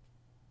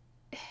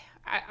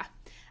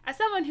 as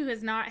someone who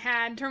has not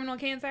had terminal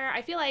cancer,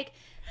 I feel like,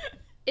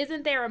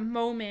 isn't there a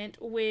moment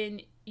when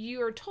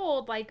you're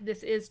told, like,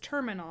 this is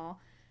terminal,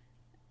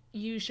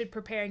 you should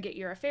prepare and get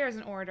your affairs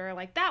in order?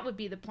 Like, that would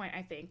be the point,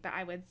 I think, that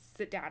I would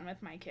sit down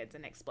with my kids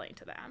and explain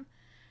to them,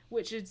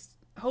 which is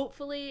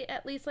hopefully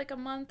at least like a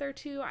month or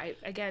two. I,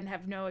 again,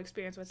 have no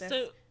experience with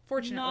this,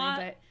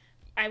 fortunately, but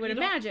I would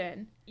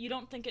imagine. You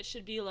don't think it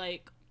should be,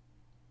 like,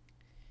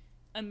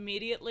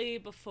 immediately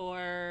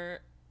before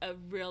a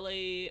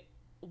really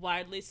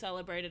widely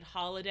celebrated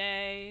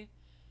holiday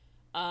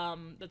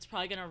that's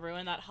probably going to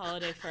ruin that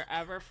holiday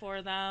forever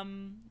for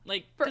them?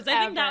 Like, because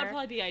I think that would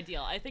probably be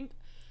ideal. I think,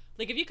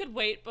 like, if you could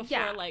wait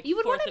before, like, you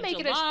would want to make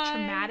July, it as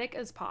traumatic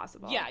as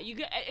possible. Yeah,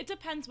 it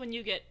depends when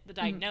you get the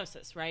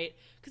diagnosis, right?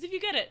 Because if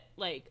you get it,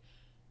 like,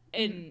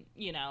 in,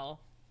 you know,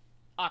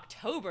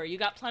 October, you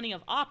got plenty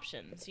of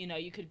options. You know,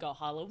 you could go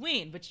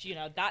Halloween, which, you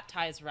know, that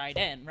ties right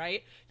in,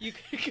 right? You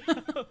could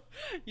go,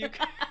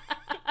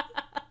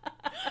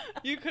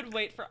 you could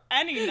wait for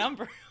any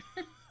number.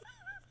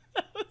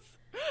 That was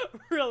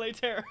really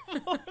terrible.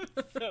 I'm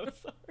so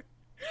sorry.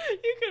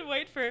 You could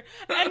wait for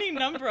any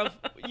number of,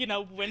 you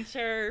know,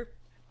 winter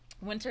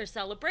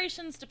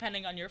celebrations,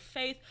 depending on your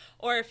faith,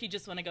 or if you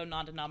just want to go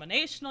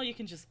non-denominational, you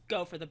can just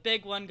go for the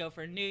big one, go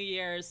for New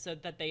Year's, so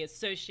that they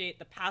associate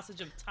the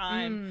passage of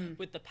time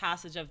with the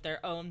passage of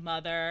their own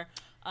mother.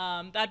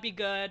 That'd be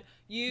good.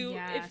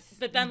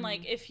 But then,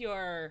 like, if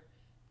you're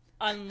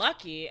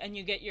unlucky and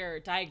you get your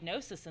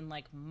diagnosis in,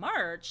 like,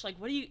 March, like,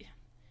 you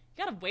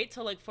gotta wait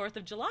till, like, 4th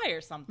of July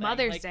or something.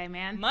 Mother's Day,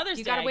 man.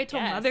 You gotta wait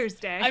till Mother's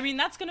Day. I mean,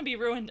 that's gonna be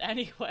ruined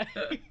anyway.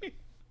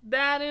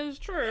 That is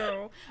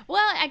true.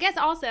 Well, I guess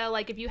also,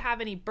 like, if you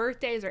have any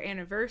birthdays or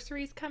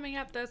anniversaries coming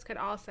up, those could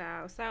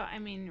also. So, I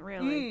mean,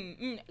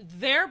 really.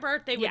 Their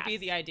birthday would be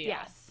the idea.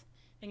 Yes.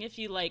 And if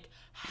you, like,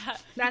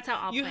 that's how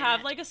I'll you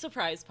have, like, a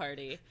surprise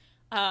party.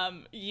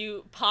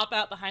 You pop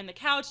out behind the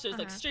couch. There's,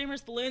 like,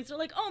 streamers, balloons. They're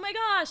like, oh, my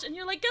gosh. And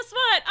you're like, guess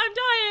what? I'm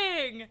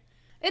dying.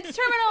 It's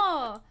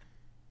terminal.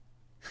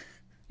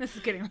 This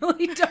is getting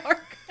really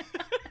dark.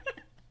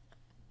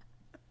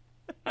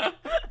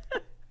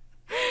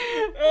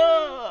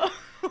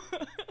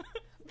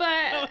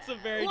 But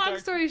long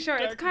story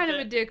short, it's kind of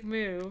a dick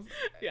move.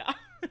 Yeah.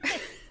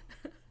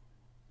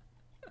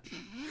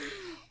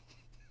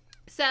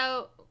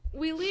 So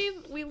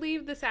we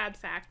leave the sad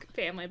sack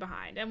family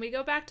behind, and we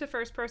go back to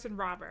first person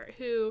Robert,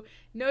 who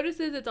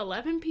notices it's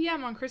 11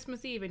 p.m. on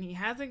Christmas Eve and he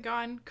hasn't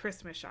gone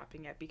Christmas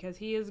shopping yet because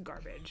he is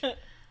garbage.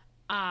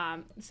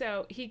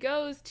 So he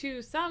goes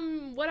to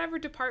whatever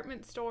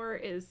department store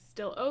is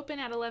still open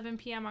at 11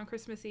 p.m. on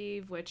Christmas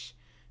Eve, which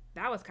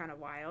that was kind of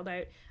wild.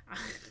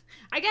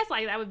 I guess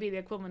like that would be the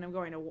equivalent of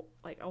going to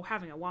like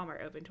having a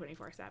Walmart open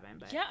 24/7.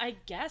 But yeah, I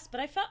guess.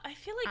 But I feel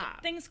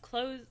like things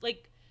close.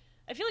 Like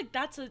I feel like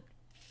that's a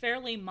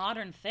fairly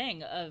modern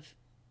thing of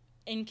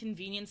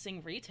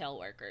inconveniencing retail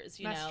workers.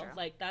 You know, true.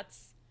 like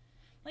that's.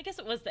 I guess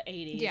it was the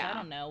 80s. Yeah. I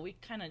don't know. We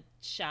kind of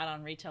shat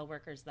on retail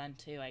workers then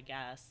too, I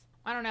guess.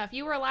 I don't know. If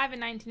you were alive in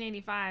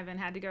 1985 and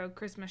had to go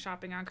Christmas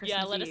shopping on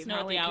Christmas Eve, let us know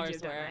what the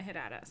hours were. Hit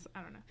at us.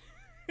 I don't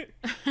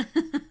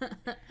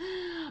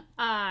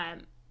know.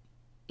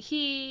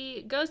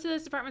 He goes to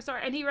this department store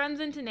and he runs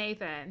into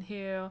Nathan,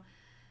 who,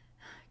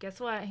 guess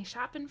what? He's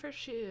shopping for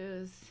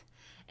shoes.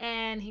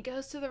 And he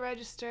goes to the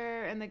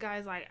register and the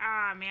guy's like,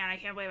 man, I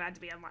can't believe I have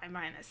to be in line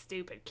buying this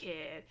stupid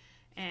kid.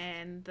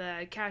 And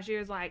the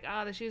cashier's like,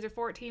 the shoes are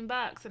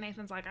 $14. And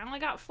Nathan's like, I only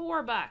got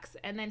 $4.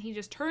 And then he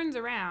just turns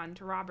around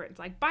to Robert and's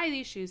like, buy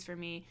these shoes for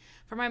me.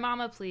 For my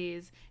mama,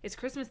 please. It's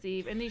Christmas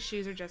Eve and these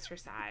shoes are just her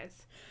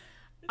size.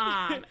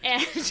 And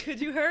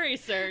could you hurry,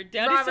 sir?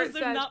 Daddy says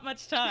there's not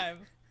much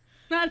time.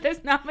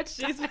 There's not much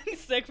time. She's been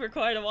sick for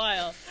quite a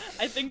while.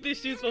 I think these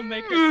shoes will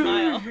make her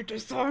smile.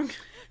 This song.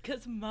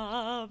 'Cause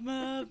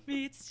Mama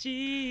meets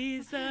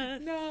Jesus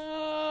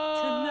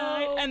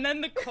tonight. And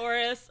then the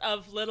chorus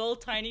of little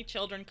tiny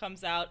children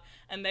comes out,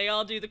 and they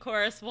all do the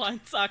chorus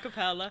once a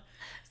cappella.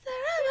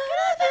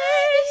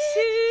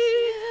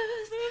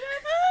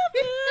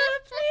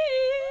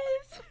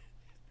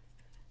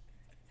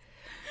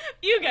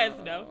 You guys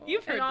know.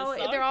 You've heard this song.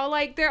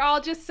 They're all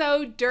just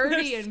so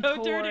dirty and so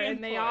poor, dirty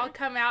and they poor. all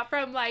come out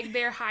from like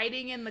they're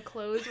hiding in the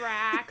clothes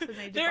racks, and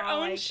they just their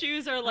all, own like,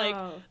 shoes are like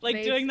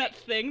doing that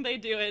thing they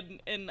do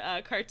in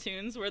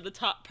cartoons where the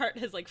top part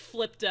has like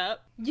flipped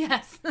up.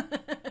 Yes,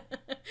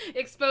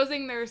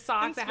 exposing their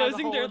socks that have a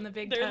hole in the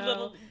big toe.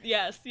 Little,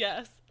 yes.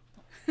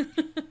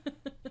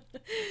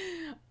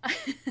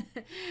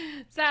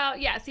 So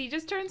he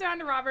just turns around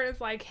to Robert and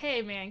is like,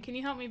 hey man, can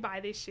you help me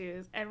buy these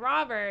shoes? And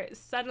Robert,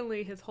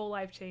 suddenly his whole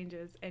life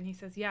changes and he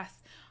says,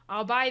 yes,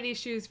 I'll buy these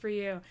shoes for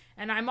you,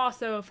 and I'm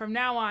also from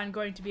now on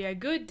going to be a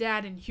good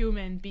dad and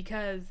human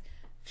because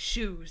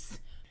shoes.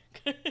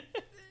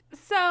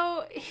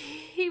 So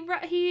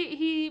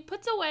he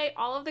puts away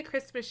all of the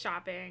Christmas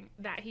shopping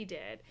that he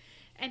did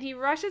and he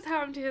rushes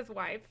home to his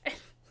wife.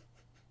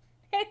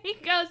 And he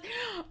goes,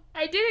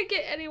 I didn't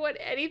get anyone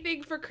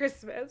anything for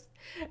Christmas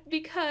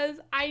because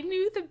I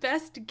knew the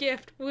best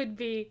gift would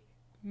be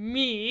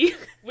me.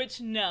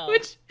 No.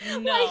 And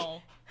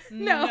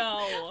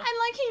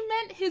like he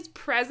meant his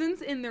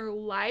presence in their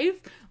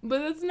life, but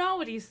that's not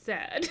what he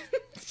said.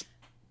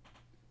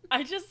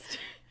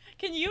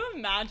 Can you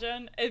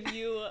imagine if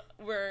you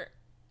were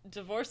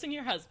divorcing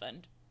your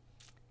husband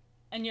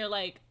and you're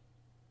like,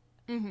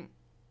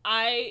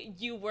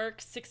 you work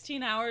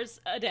 16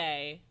 hours a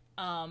day.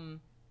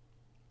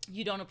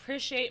 You don't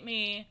appreciate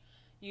me.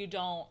 You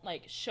don't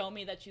like show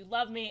me that you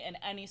love me in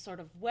any sort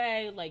of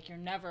way. Like you're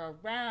never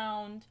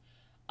around.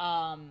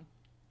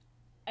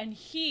 And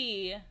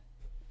he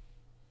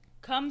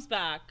comes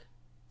back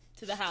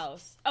to the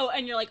house. Oh,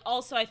 and you're like,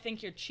 also, I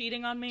think you're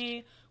cheating on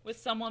me with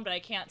someone, but I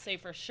can't say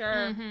for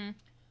sure.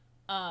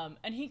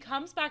 And he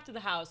comes back to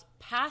the house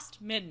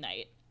past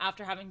midnight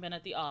after having been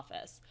at the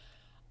office.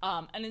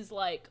 And is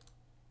like,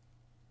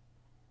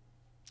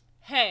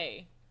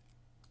 hey,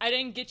 I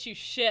didn't get you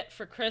shit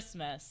for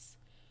Christmas,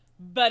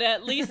 but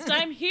at least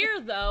I'm here,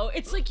 though.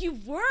 It's like you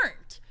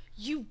weren't.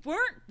 You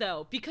weren't,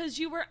 though, because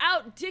you were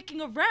out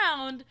dicking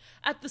around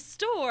at the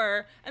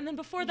store, and then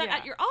before that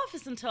at your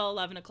office until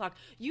 11 o'clock.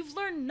 You've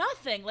learned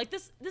nothing. Like,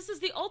 this is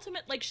the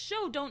ultimate, like,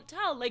 show, don't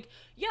tell. Like,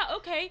 yeah,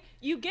 okay,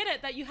 you get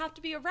it that you have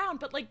to be around,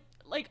 but, like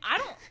I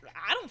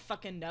don't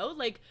fucking know.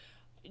 Like,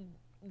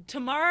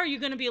 tomorrow you're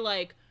gonna be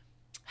like,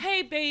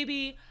 hey,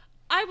 baby,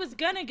 I was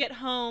gonna get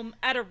home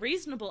at a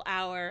reasonable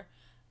hour,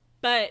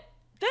 but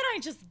then I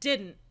just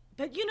didn't.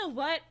 But you know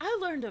what? I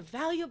learned a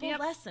valuable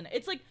lesson.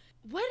 It's like,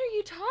 what are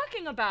you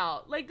talking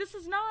about? Like, this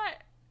is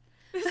nothing.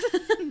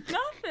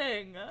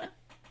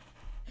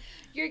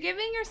 You're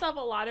giving yourself a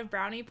lot of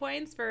brownie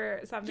points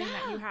for something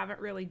that you haven't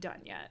really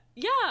done yet.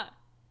 Yeah.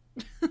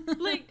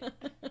 Like,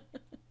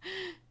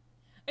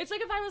 it's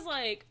like if I was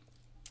like,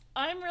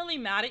 I'm really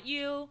mad at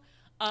you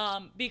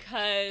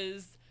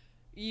because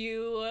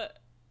you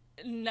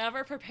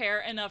never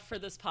prepare enough for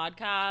this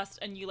podcast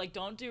and you like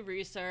don't do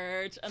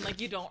research and like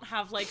you don't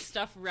have like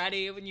stuff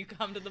ready when you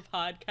come to the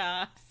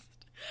podcast,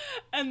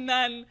 and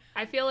then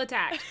I feel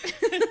attacked.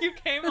 You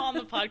came on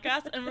the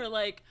podcast and were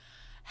like,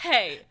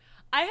 hey,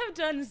 I have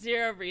done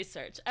zero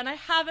research and I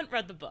haven't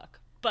read the book,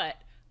 but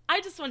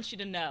I just want you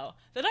to know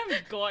that I'm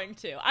going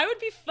to. I would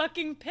be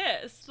fucking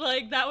pissed.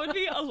 Like, that would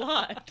be a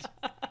lot.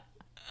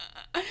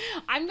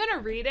 I'm gonna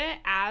read it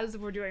as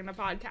we're doing the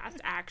podcast,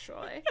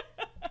 actually.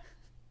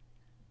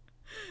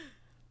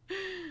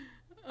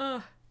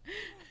 Ugh.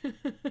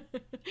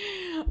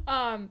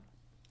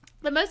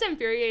 The most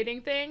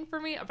infuriating thing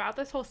for me about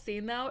this whole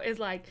scene, though, is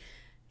like,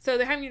 so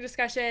they're having a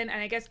discussion,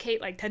 and I guess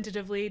Kate, like,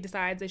 tentatively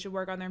decides they should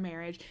work on their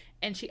marriage,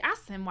 and she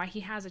asks him why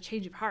he has a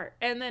change of heart,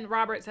 and then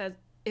Robert says,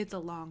 it's a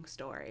long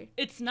story.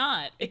 It's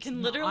not. It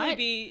can literally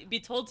not? be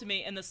told to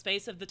me in the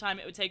space of the time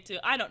it would take to,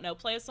 I don't know,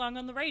 play a song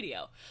on the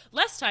radio.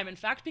 Less time, in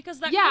fact,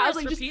 because that chorus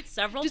like, repeats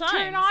several just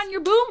times. Turn on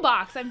your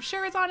boombox. I'm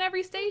sure it's on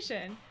every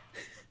station.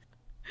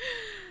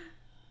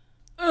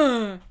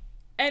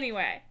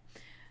 Anyway,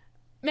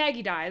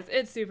 Maggie dies.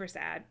 It's super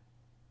sad.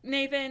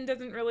 Nathan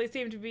doesn't really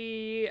seem to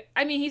be,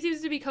 I mean, he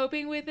seems to be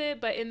coping with it,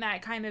 but in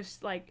that kind of,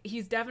 like,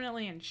 he's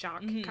definitely in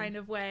shock kind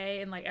of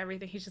way, and, like,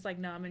 everything, he's just, like,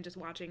 numb and just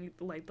watching,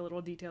 like, the little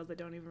details that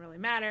don't even really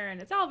matter,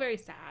 and it's all very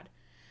sad.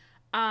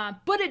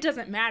 But it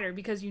doesn't matter,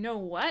 because you know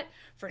what?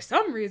 For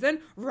some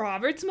reason,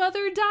 Robert's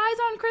mother dies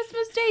on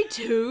Christmas Day,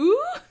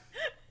 too?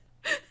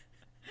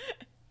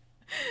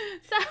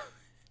 So...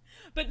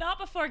 But not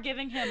before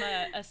giving him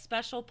a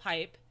special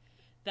pipe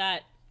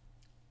that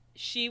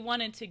she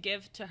wanted to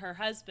give to her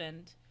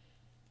husband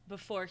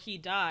before he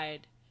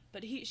died,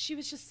 but she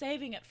was just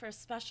saving it for a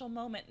special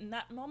moment, and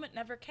that moment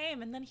never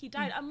came, and then he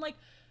died. I'm like,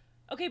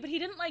 okay, but he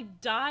didn't, like,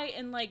 die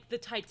in, like, the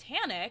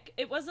Titanic.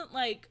 It wasn't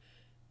like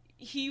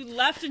he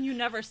left and you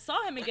never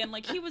saw him again.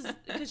 Like, he was,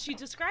 because she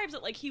describes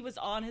it like he was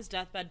on his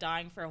deathbed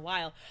dying for a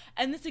while.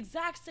 And this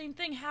exact same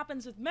thing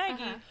happens with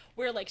Maggie,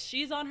 where, like,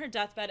 she's on her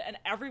deathbed and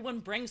everyone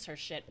brings her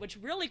shit, which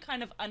really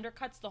kind of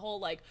undercuts the whole,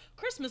 like,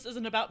 Christmas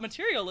isn't about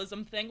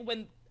materialism thing,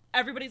 when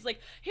everybody's like,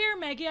 here,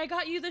 Maggie, I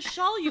got you the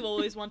shawl you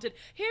always wanted.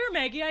 Here,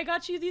 Maggie, I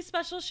got you these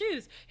special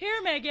shoes.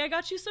 Here, Maggie, I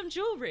got you some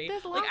jewelry.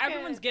 Like,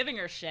 everyone's giving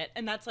her shit,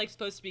 and that's, like,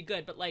 supposed to be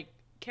good, but, like,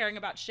 caring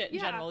about shit in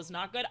general is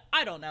not good.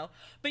 I don't know.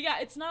 But yeah,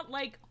 it's not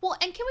like... Well,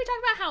 and can we talk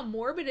about how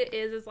morbid it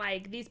is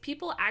like, these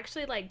people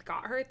actually, like,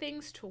 got her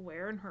things to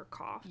wear in her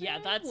coffin? Yeah,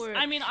 that's...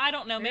 I mean, I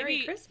don't know. Merry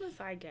Maybe... Christmas,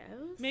 I guess.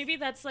 Maybe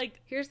that's,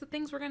 like... Here's the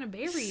things we're gonna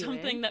bury you in.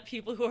 Something that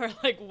people who are,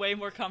 like, way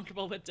more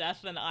comfortable with death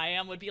than I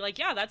am would be like,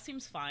 yeah, that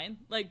seems fine.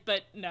 Like,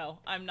 but no,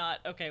 I'm not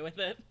okay with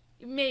it.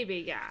 Maybe,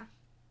 yeah.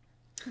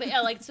 But yeah,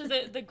 like, so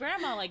the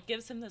grandma, like,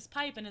 gives him this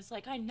pipe, and it's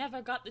like, I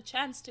never got the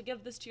chance to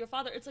give this to your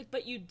father. It's like,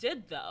 but you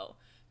did, though.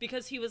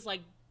 Because he was,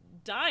 like,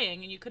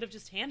 dying, and you could have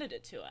just handed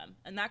it to him,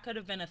 and that could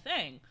have been a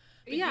thing.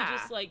 But you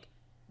just, like,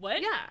 what?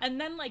 Yeah.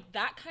 And then, like,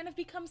 that kind of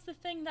becomes the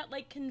thing that,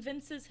 like,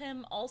 convinces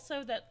him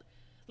also that,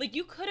 like,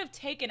 you could have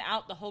taken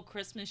out the whole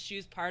Christmas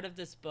shoes part of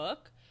this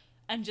book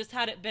and just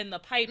had it been the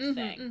pipe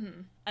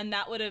thing, and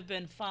that would have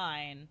been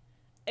fine.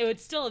 It would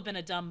still have been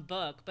a dumb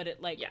book, but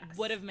it, like,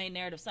 would have made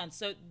narrative sense.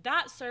 So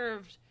that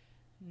served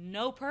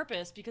no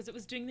purpose, because it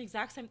was doing the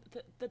exact same,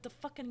 the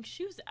fucking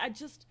shoes.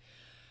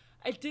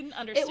 I didn't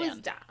understand. It was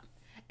dumb.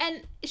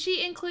 And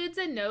she includes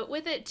a note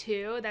with it,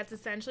 too, that's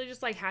essentially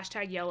just, like,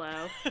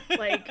 #YOLO.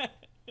 Like,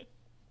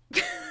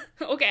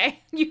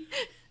 okay.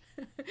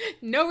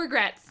 No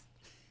regrets.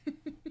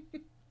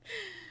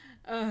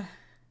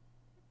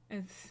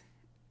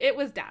 It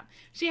was dumb.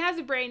 She has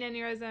a brain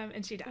aneurysm,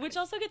 and she dies. Which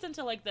also gets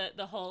into, like,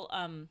 the whole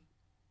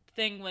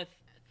thing with...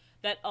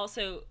 That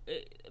also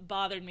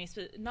bothered me.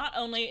 So not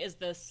only is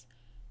this,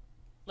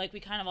 like we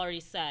kind of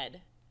already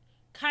said...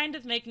 kind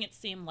of making it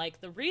seem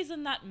like the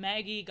reason that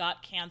Maggie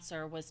got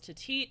cancer was to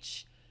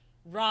teach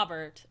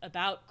Robert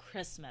about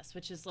Christmas,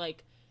 which is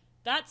like,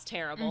 that's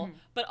terrible.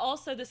 But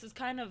also this is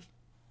kind of,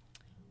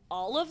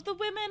 all of the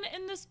women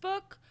in this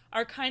book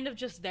are kind of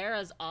just there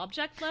as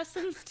object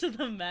lessons to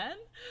the men.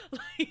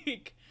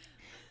 Like,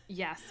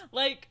 yes.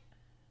 Like,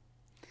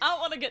 I don't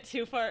want to get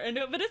too far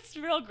into it, but it's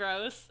real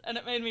gross, and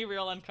it made me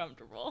real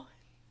uncomfortable.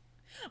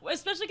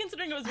 Especially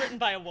considering it was written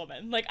by a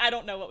woman. Like, I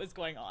don't know what was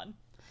going on.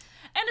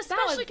 And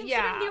especially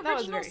considering the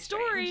original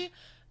story,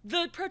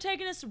 the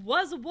protagonist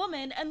was a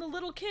woman and the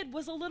little kid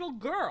was a little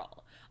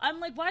girl. I'm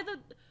like,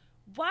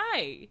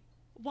 why?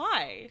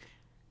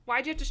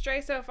 Why'd you have to stray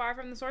so far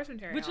from the source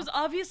material? Which was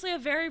obviously a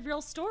very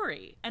real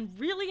story and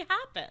really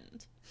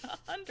happened.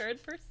 100%.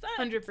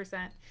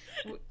 100%.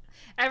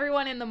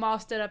 Everyone in the mall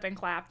stood up and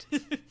clapped.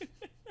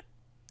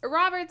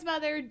 Robert's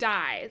mother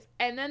dies,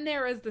 and then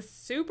there was the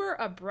super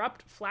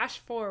abrupt flash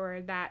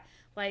forward that,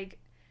 like,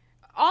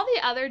 all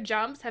the other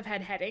jumps have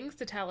had headings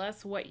to tell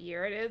us what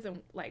year it is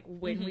and, like,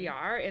 when we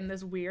are in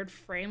this weird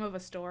frame of a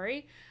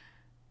story.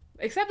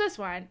 Except this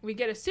one, we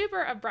get a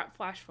super abrupt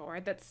flash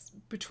forward that's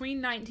between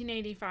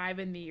 1985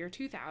 and the year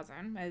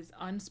 2000, as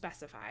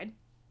unspecified.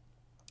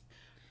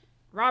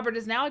 Robert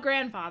is now a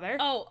grandfather.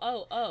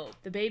 Oh.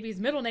 The baby's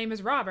middle name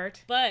is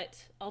Robert.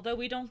 But, although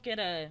we don't get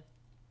a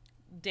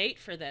date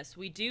for this,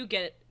 we do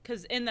get,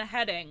 because in the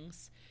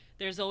headings,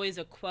 there's always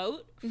a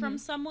quote from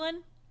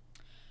someone.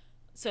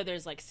 So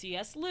there's, like,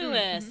 C.S.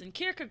 Lewis and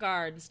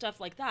Kierkegaard and stuff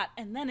like that.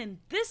 And then in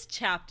this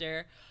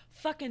chapter,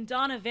 fucking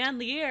Donna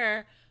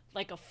VanLiere,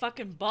 like a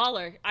fucking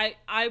baller. I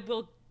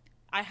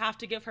have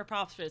to give her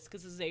props for this,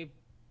 because this is a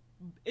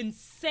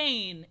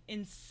insane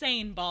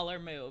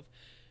baller move.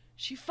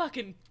 She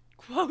fucking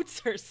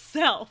quotes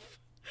herself.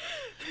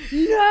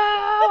 No,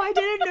 I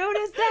didn't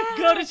notice that.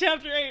 Go to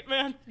chapter 8,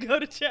 man. Go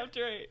to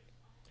chapter 8.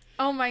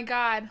 Oh my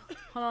god.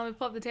 Hold on, let me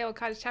pull up the table of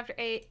contents, chapter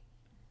 8.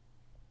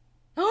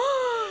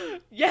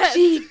 Yes!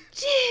 She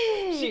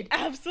did! She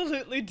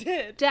absolutely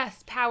did.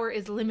 Death's power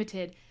is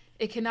limited.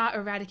 It cannot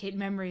eradicate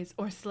memories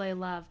or slay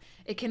love.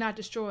 It cannot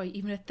destroy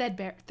even a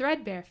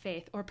threadbare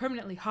faith or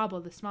permanently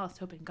hobble the smallest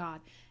hope in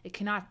God. It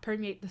cannot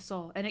permeate the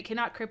soul, and it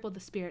cannot cripple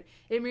the spirit.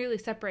 It merely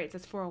separates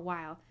us for a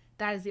while.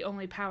 That is the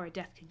only power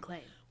death can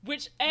claim.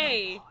 Which,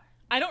 I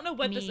don't know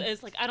what this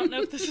is. Like, I don't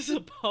know if this is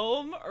a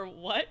poem or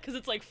what, because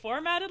it's, like,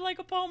 formatted like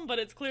a poem, but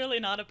it's clearly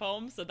not a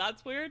poem, so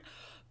that's weird.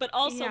 But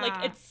also,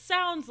 like, it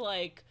sounds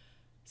like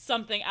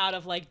something out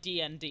of, like,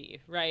 D&D,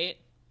 right?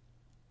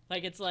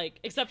 Like, it's like,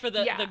 except for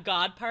the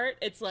God part,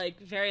 it's like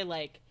very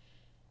like,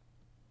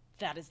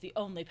 that is the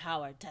only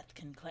power death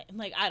can claim.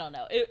 Like, I don't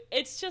know.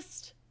 It's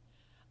just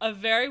a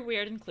very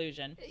weird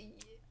inclusion.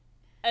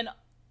 And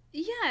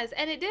yes,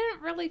 and it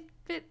didn't really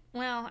fit.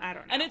 Well, I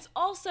don't know. And it's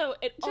also,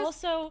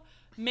 also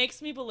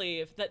makes me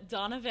believe that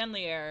Donna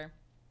VanLiere,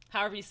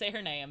 however you say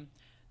her name,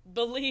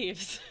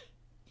 believes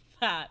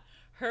that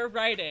her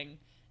writing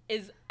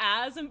is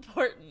as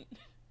important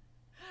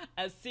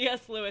as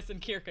C.S. Lewis and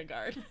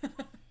Kierkegaard.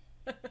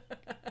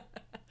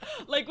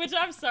 Like, which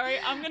I'm sorry,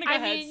 I'm gonna go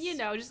ahead. I mean, you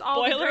know, just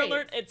all spoiler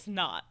alert, it's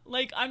not.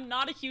 Like, I'm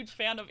not a huge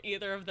fan of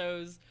either of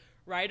those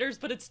writers,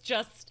 but it's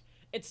just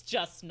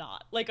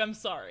not. Like, I'm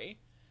sorry.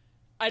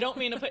 I don't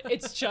mean to put,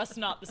 it's just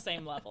not the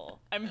same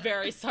level. I'm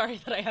very sorry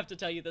that I have to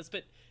tell you this,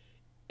 but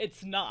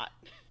it's not.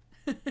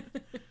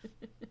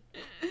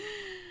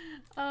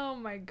 Oh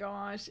my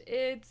gosh,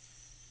 it's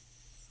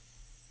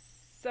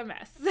a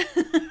mess.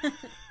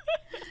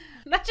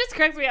 That just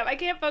cracks me up. I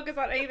can't focus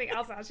on anything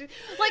else now.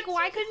 Like,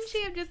 why couldn't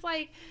she have just,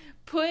 like,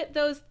 put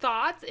those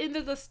thoughts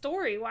into the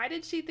story? Why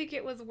did she think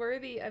it was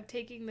worthy of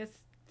taking this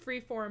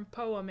freeform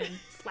poem and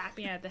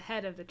slapping it at the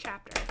head of the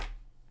chapter?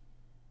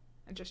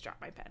 I just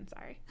dropped my pen,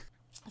 sorry.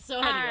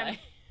 So anyway.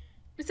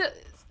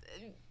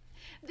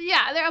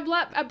 They're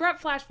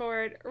abrupt flash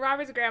forward.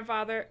 Robert's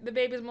grandfather, the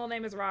baby's middle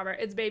name is Robert.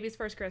 It's baby's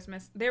first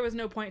Christmas. There was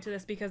no point to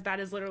this because that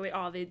is literally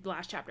all the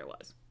last chapter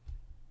was.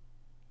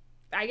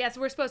 I guess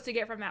we're supposed to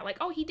get from that, like,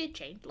 oh, he did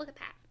change. Look at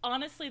that.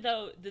 Honestly,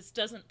 though, this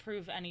doesn't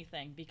prove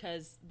anything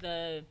because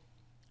the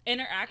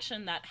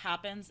interaction that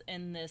happens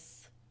in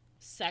this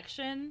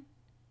section,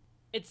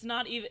 it's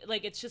not even,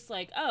 like, it's just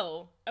like,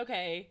 oh,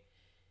 okay,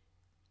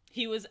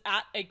 he was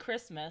at a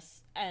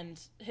Christmas and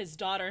his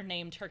daughter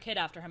named her kid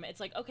after him. It's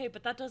like, okay,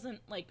 but that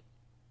doesn't, like,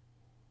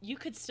 you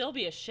could still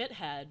be a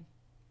shithead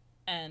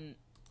and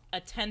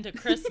attend a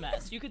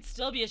Christmas. You could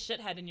still be a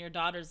shithead and your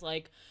daughter's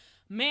like,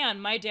 man,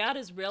 my dad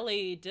is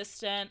really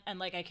distant and,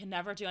 like, I can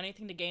never do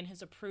anything to gain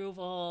his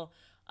approval.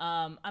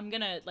 I'm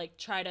gonna, like,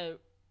 try to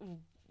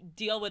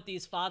deal with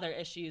these father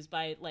issues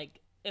by,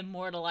 like,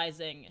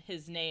 immortalizing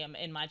his name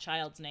in my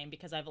child's name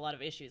because I have a lot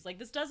of issues. Like,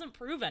 this doesn't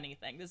prove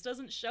anything. This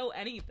doesn't show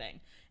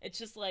anything. It's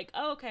just like,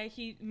 oh, okay,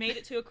 he made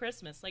it to a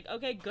Christmas. Like,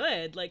 okay,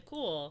 good. Like,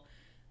 cool.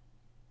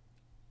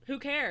 Who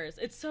cares?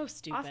 It's so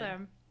stupid.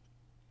 Awesome.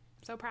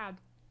 So proud.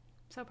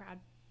 So proud.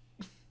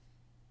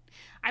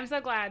 I'm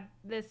so glad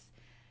this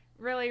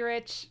really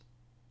rich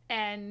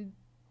and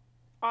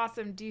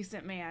awesome,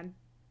 decent man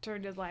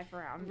turned his life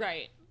around.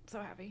 Right. So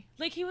happy.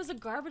 Like, he was a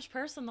garbage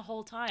person the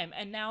whole time,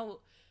 and now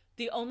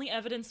the only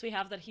evidence we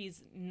have that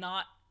he's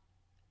not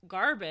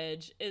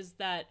garbage is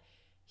that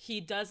he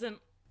doesn't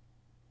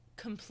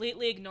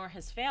completely ignore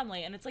his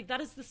family, and it's like,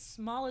 that is the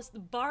smallest. The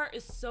bar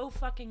is so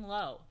fucking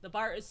low. The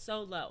bar is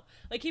so low.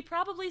 Like, he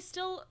probably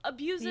still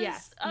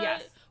abuses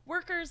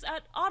workers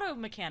at auto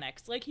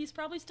mechanics. Like, he's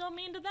probably still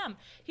mean to them.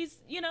 He's,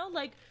 you know,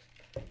 like,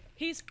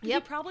 he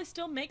probably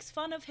still makes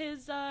fun of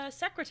his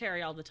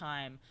secretary all the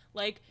time.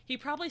 Like, he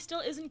probably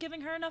still isn't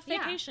giving her enough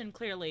vacation,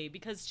 clearly,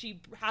 because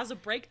she has a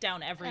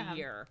breakdown every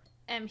year.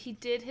 He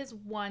did his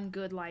one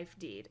good life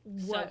deed.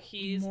 What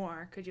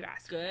more could you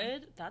ask for?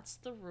 Good? That's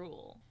the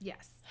rule.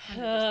 Yes.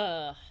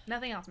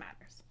 Nothing else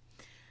matters.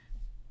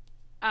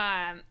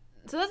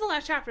 So that's the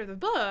last chapter of the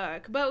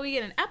book, but we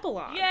get an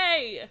epilogue.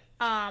 Yay!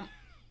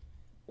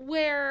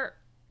 Where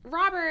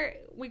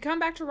we come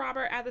back to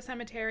Robert at the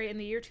cemetery in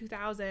the year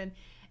 2000,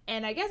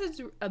 and I guess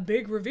it's a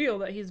big reveal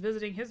that he's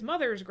visiting his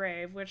mother's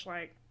grave, which,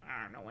 like,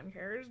 I don't know, no one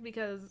cares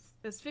because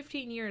it's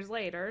 15 years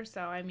later,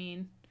 so, I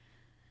mean,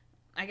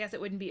 I guess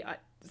it wouldn't be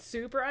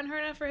super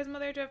unheard of for his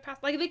mother to have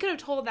passed. Like, they could have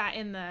told that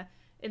in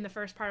the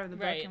first part of the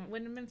book, and it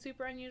wouldn't have been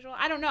super unusual.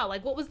 I don't know,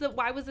 like,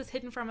 why was this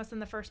hidden from us in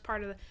the first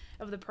part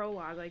of the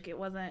prologue? Like, it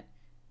wasn't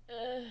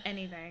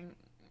anything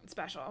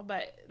special,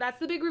 but that's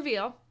the big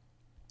reveal.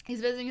 He's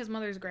visiting his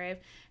mother's grave,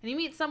 and he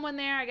meets someone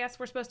there. I guess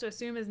we're supposed to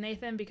assume is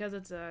Nathan because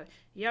it's a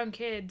young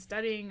kid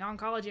studying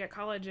oncology at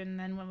college, and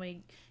then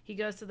when he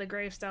goes to the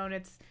gravestone,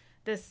 it's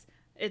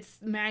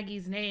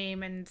Maggie's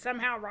name, and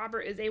somehow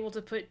Robert is able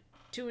to put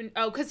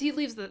because he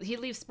leaves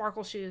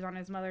sparkle shoes on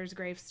his mother's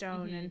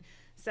gravestone, and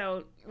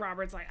so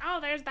Robert's like,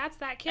 oh, that's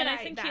that kid. And I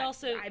think he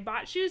also I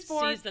bought shoes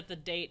for. Sees that the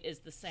date is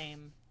the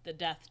same. The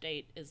death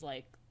date is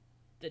like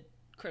the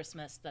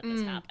Christmas that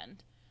this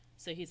happened,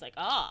 so he's like,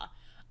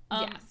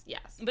 yes.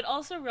 Yes. But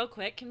also, real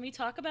quick, can we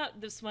talk about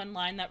this one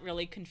line that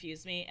really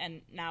confused me,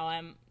 and now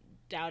I'm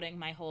doubting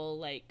my whole,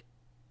 like,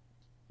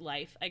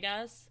 life, I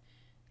guess.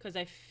 Because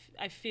I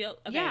feel...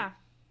 Okay. Yeah.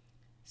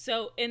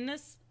 So in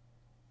this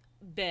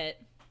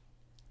bit,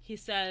 he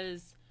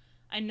says,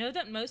 I know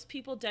that most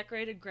people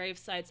decorated grave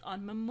sites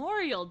on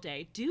Memorial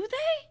Day. Do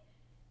they?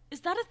 Is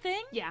that a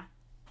thing? Yeah.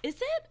 Is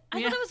it?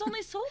 I thought it was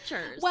only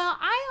soldiers. Well,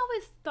 I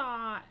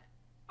thought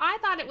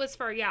it was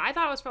for, I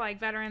thought it was for, like,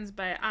 veterans,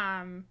 but,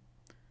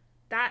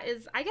 that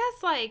is, I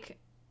guess, like,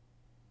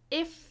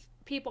 if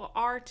people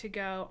are to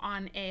go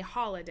on a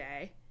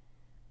holiday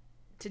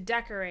to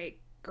decorate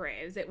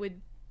graves, it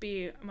would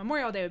be,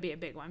 Memorial Day would be a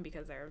big one,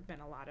 because there have been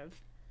a lot of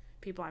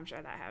people, I'm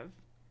sure, that have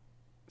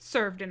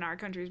served in our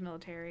country's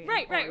military.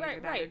 Right.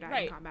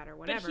 In combat or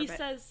whatever.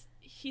 But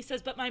he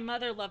says, but my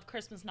mother loved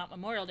Christmas, not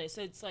Memorial Day.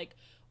 So it's like,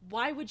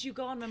 why would you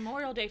go on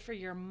Memorial Day for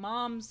your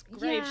mom's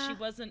grave? Yeah. She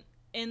wasn't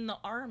in the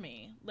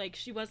army. Like,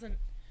 she wasn't,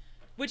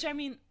 which, I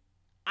mean,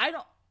 I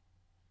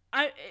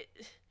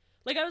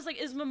was like,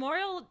 is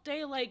Memorial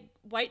Day, like,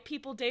 white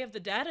people Day of the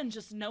Dead and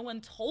just no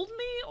one told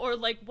me? Or,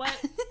 like, what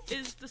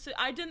is this?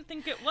 I didn't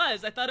think it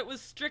was. I thought it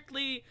was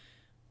strictly,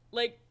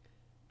 like,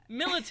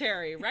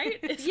 military, right?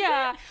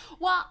 Yeah.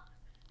 Well,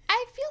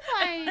 I feel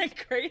like... Am I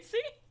crazy?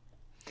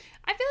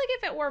 I feel like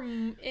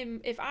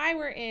if I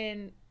were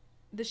in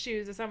the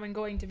shoes of someone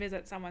going to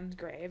visit someone's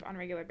grave on a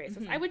regular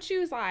basis, I would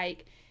choose,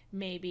 like,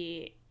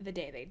 maybe the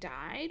day they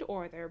died,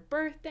 or their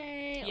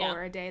birthday,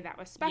 or a day that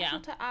was special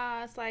to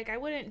us. Like, I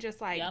wouldn't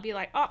just, like, be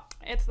like, oh,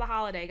 it's the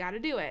holiday, gotta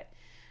do it.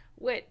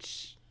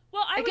 Which,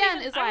 well, I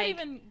would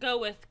even go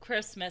with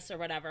Christmas or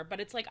whatever, but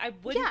it's like, I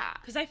wouldn't,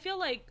 because I feel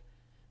like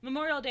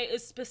Memorial Day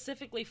is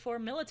specifically for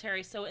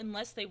military, so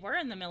unless they were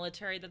in the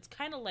military, that's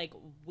kind of, like,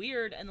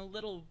 weird and a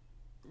little,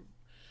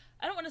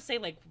 I don't want to say,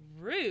 like,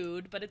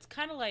 rude, but it's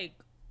kind of, like,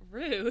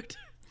 rude.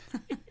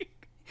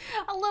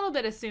 A little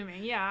bit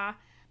assuming, yeah.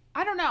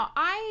 I don't know.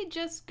 I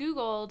just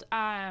Googled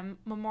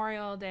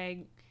Memorial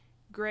Day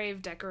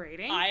grave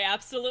decorating. I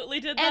absolutely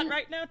did that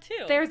right now,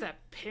 too. There's a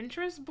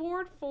Pinterest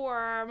board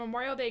for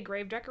Memorial Day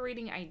grave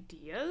decorating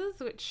ideas,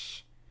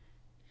 which...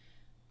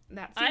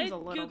 That seems a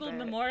little bit... I Googled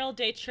Memorial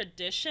Day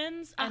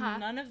traditions, and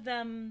none of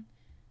them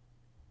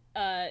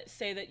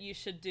say that you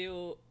should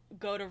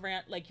go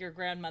to like your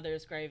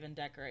grandmother's grave and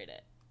decorate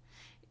it.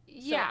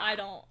 Yeah.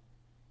 So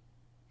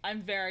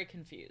I'm very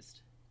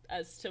confused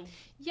as to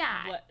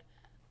what...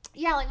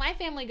 Yeah, like, my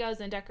family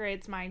goes and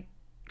decorates my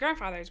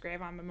grandfather's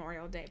grave on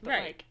Memorial Day, but,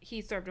 like,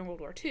 he served in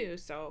World War II,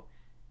 so...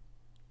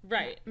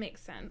 Right. That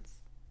makes sense.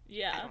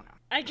 Yeah. I don't know.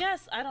 I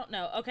guess, I don't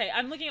know. Okay,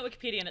 I'm looking at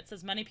Wikipedia, and it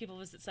says many people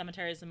visit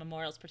cemeteries and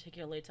memorials,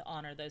 particularly to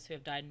honor those who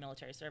have died in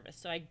military service.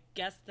 So I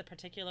guess the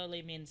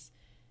particularly means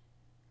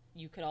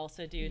you could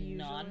also do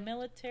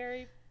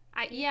non-military.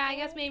 I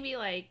guess maybe,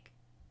 like,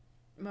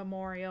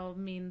 memorial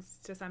means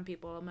to some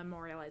people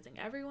memorializing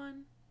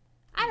everyone.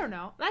 I don't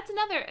know. That's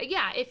another,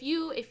 if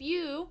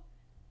you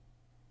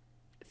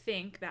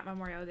think that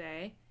Memorial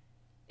Day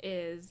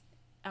is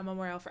a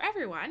memorial for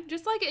everyone,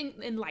 just, like,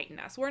 enlighten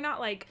us. We're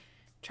not, like,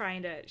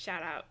 trying to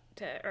shout out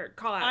to or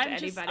call out to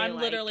anybody. I'm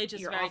like, literally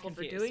just you're very awful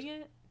confused for doing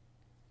it.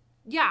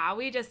 Yeah,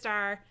 we just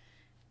are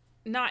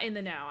not in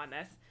the know on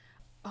this.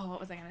 Oh,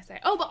 what was I gonna say?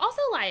 Oh, but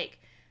also, like,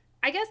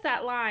 I guess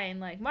that line,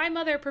 like, my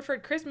mother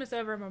preferred Christmas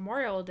over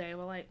Memorial Day.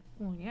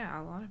 Well,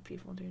 yeah, a lot of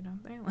people do,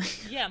 don't they?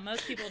 Like, yeah,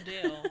 most people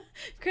do.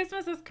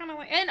 Christmas is kind of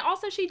like, and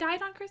also she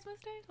died on Christmas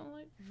Day. So,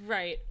 like,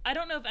 right. I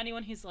don't know if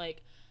anyone who's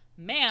like,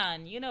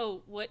 man, you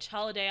know which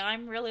holiday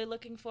I'm really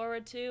looking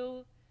forward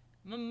to?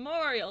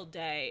 Memorial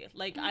Day.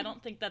 Like, I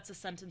don't think that's a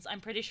sentence.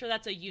 I'm pretty sure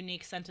that's a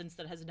unique sentence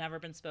that has never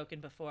been spoken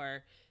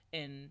before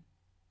in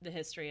the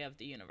history of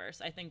the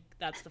universe. I think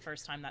that's the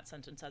first time that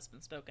sentence has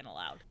been spoken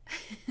aloud.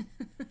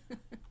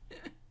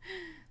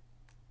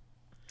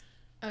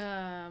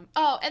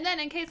 And then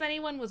in case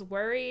anyone was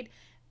worried,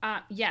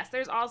 yes,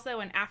 there's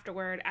also an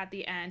afterword at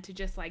the end to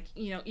just, like,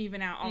 you know,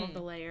 even out all of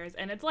the layers,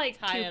 and it's like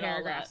Tie 2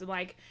 paragraphs of,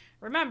 like,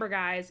 remember,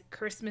 guys,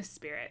 Christmas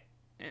spirit,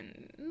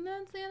 and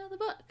that's the end of the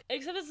book.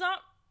 Except it's not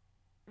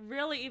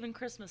really even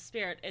Christmas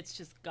spirit, it's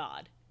just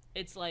God.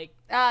 It's like,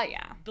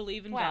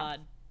 believe in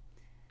God,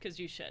 because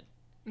you should.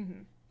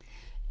 Mm-hmm.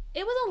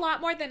 It was a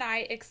lot more than I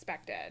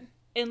expected.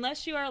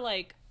 Unless you are,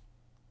 like,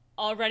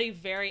 already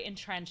very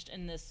entrenched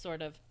in this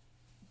sort of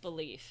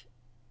belief,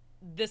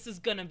 this is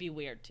gonna be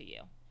weird to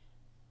you.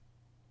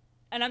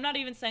 And I'm not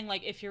even saying,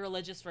 like, if you're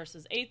religious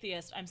versus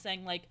atheist. I'm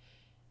saying, like,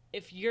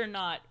 if you're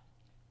not,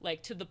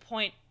 like, to the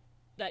point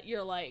that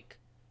you're, like,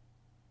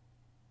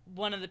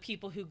 one of the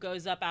people who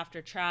goes up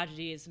after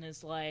tragedies and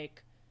is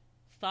like,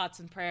 thoughts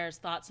and prayers,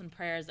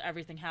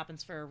 everything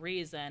happens for a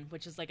reason,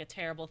 which is, like, a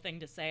terrible thing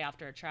to say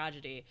after a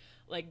tragedy.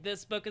 Like,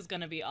 this book is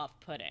gonna be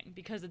off-putting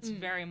because it's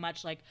very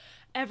much like,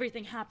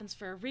 everything happens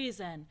for a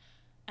reason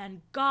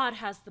and God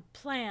has the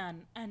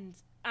plan, and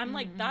I'm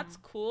like, that's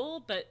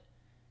cool, but,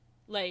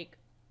 like,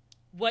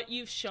 what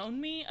you've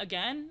shown me,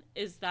 again,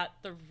 is that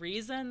the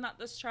reason that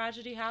this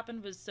tragedy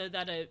happened was so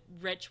that a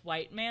rich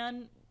white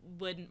man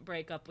wouldn't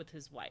break up with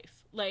his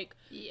wife. Like,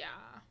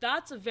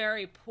 that's a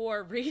very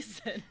poor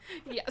reason.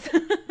 Yes.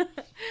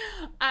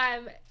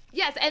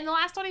 Yes, and the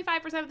last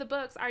 25% of the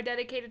books are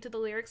dedicated to the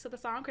lyrics to the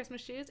song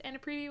Christmas Shoes and a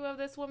preview of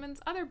this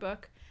woman's other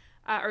book,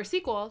 or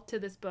sequel to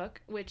this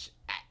book, which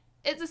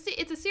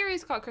it's a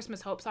series called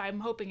Christmas Hope, so I'm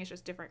hoping it's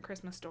just different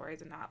Christmas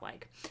stories and not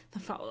like the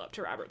follow-up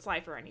to Robert's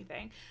life or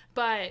anything.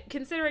 But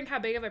considering how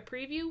big of a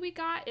preview we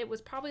got, it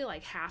was probably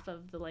like half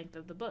of the length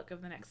of the book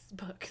of the next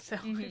book, so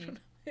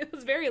it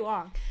was very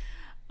long.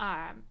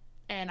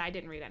 And I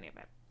didn't read any of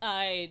it.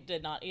 I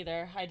did not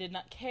either. I did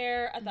not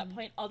care at that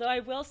point. Although I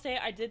will say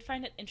I did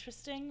find it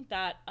interesting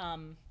that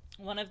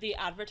one of the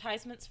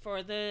advertisements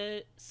for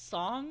the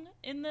song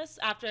in this,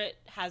 after it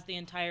has the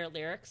entire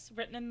lyrics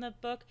written in the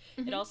book,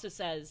 it also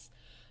says,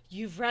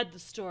 "You've read the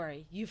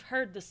story. You've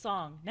heard the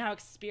song. Now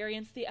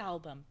experience the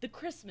album, The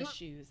Christmas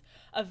Shoes,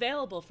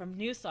 available from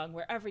New Song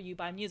wherever you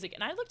buy music."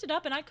 And I looked it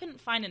up and I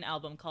couldn't find an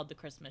album called The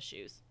Christmas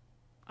Shoes.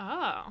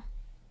 Oh.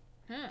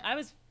 I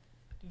was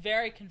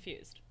very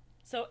confused.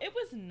 So it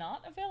was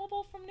not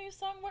available from New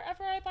Song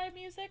wherever I buy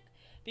music,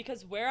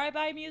 because where I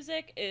buy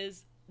music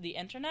is the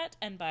internet,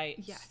 and by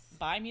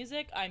buy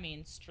music, I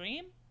mean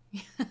stream.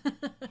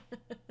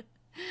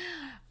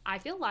 I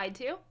feel lied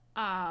to.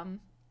 I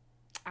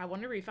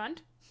want a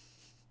refund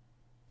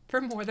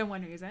for more than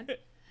one reason.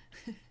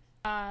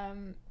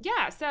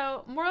 Yeah,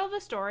 so moral of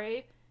the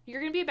story,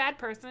 you're going to be a bad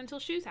person until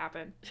shoes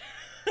happen.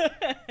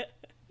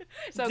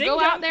 So go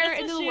out there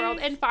into the world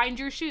and find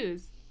your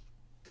shoes.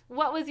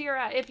 What was your,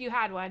 if you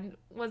had one,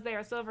 was there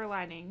a silver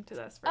lining to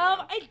this for you?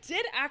 I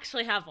did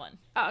actually have one.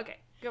 Oh, okay.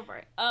 Go for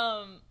it.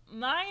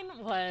 Mine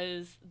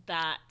was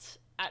that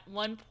at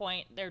one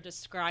point they're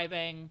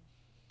describing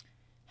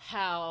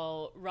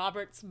how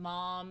Robert's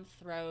mom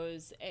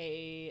throws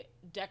a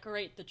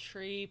decorate the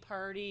tree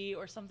party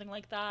or something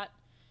like that.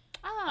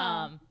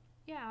 Oh,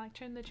 yeah, like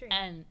trim the tree.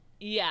 And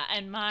yeah,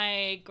 and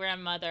my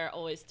grandmother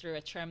always threw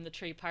a trim the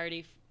tree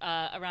party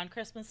around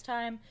Christmas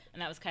time,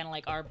 and that was kind of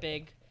like our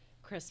big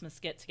Christmas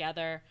get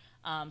together.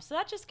 So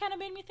that just kind of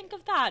made me think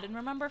of that and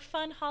remember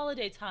fun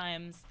holiday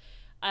times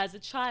as a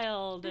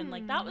child, and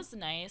like that was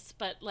nice,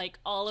 but like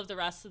all of the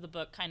rest of the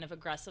book kind of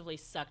aggressively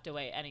sucked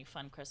away any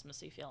fun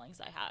Christmassy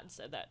feelings I had,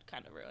 so that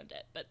kind of ruined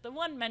it. But the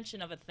one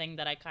mention of a thing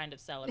that I kind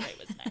of celebrate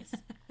was nice.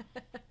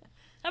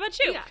 How about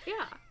you?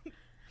 Yeah.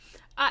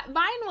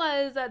 Mine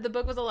was the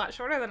book was a lot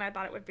shorter than I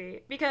thought it would be,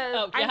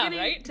 because I'm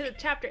getting to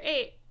chapter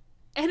 8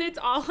 and it's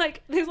all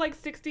like there's like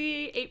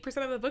 68%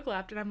 of the book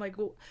left, and I'm like,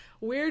 well,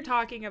 we're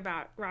talking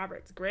about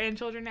Robert's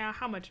grandchildren now.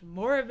 How much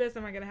more of this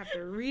am I gonna have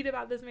to read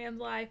about this man's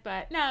life?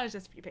 But no, it was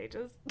just a few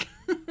pages.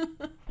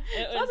 That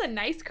was a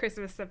nice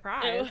Christmas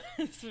surprise.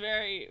 It was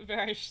very,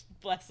 very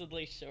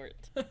blessedly short.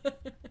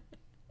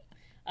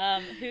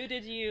 Who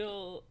did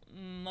you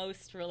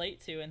most relate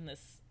to in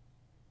this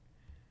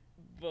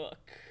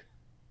book?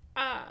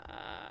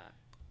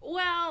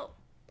 Well,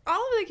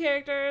 all of the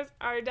characters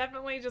are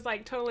definitely just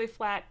like totally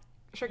flat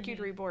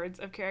charcuterie boards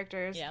of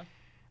characters. Yeah.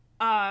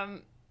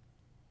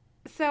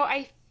 So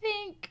I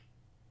think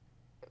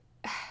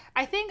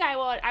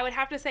I would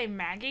have to say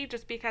Maggie,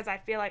 just because I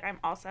feel like I'm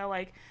also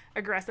like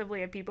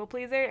aggressively a people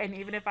pleaser, and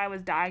even if I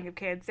was dying of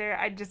cancer,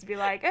 I'd just be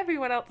like,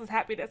 everyone else's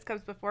happiness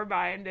comes before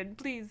mine, and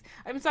please,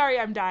 I'm sorry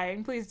I'm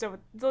dying, please don't,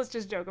 let's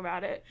just joke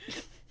about it.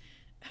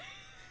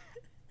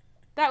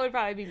 That would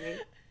probably be me.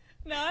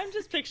 No, I'm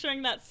just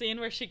picturing that scene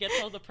where she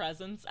gets all the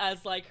presents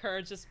as like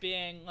her just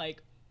being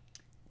like,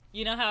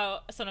 you know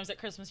how sometimes at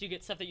Christmas you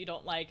get stuff that you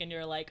don't like and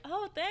you're like,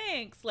 oh,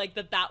 thanks. Like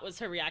that was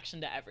her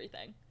reaction to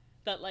everything.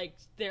 That like,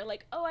 they're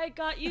like, oh, I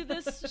got you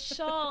this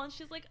shawl. And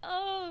she's like,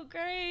 oh,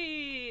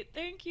 great.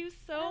 Thank you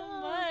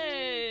so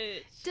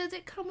much. Does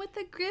it come with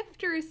a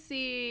gift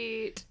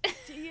receipt?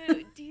 Do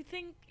you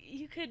think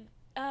you could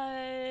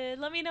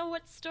let me know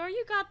what store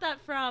you got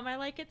that from? I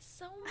like it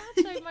so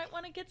much. I might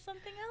want to get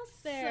something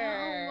else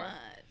there.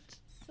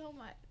 So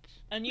much.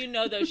 And you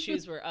know those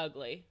shoes were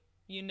ugly.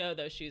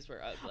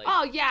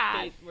 Oh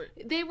yeah,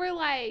 they were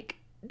like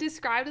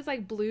described as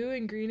like blue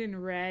and green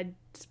and red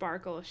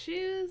sparkle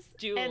shoes,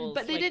 jewels,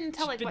 but they didn't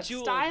tell like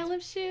bejeweled. What style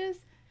of shoes.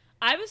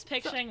 I was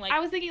picturing I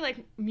was thinking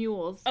like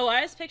mules. Oh,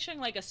 I was picturing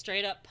like a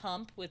straight up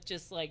pump with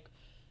just like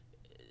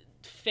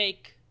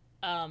fake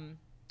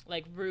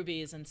like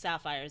rubies and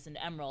sapphires and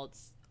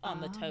emeralds on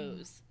the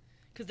toes,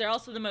 because they're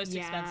also the most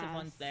expensive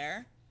ones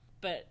there,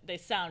 but they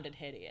sounded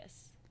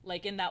hideous,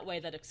 like in that way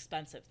that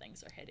expensive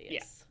things are hideous.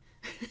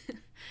 Yeah.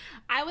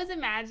 I was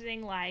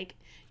imagining like,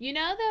 you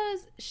know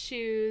those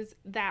shoes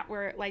that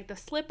were like the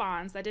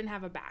slip-ons that didn't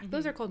have a back?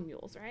 Those are called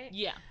mules, right?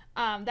 Yeah.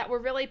 That were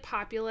really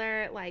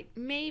popular like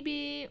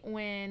maybe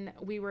when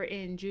we were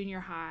in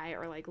junior high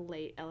or like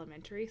late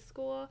elementary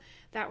school,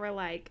 that were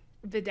like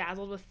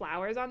bedazzled with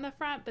flowers on the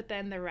front, but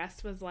then the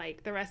rest of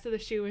the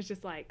shoe was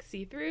just like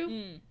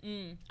see-through.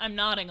 I'm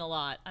nodding a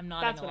lot.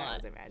 That's what I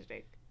was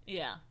imagining.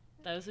 Yeah,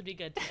 those would be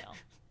good to know.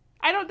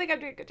 I don't think I'm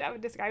doing a good job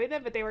of describing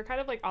them, but they were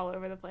kind of like all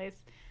over the place.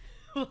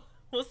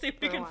 We'll see if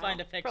we can find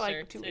a picture for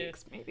like 2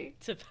 weeks maybe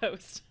to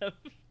post of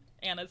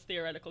Anna's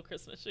theoretical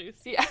Christmas shoes.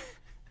 Yeah.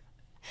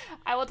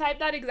 I will type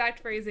that exact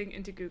phrasing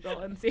into Google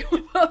and see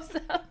what pops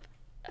up.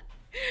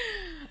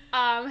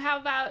 How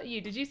about you?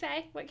 Did you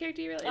say what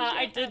character you really enjoyed?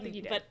 I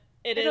didn't, but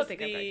It I don't is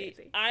think I've read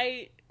Casey.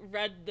 I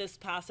read this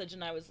passage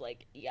and I was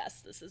like,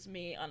 yes, this is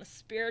me on a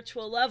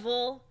spiritual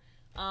level.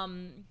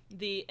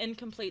 The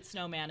incomplete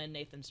snowman in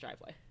Nathan's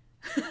driveway.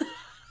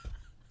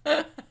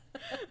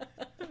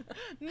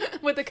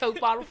 With a Coke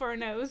bottle for a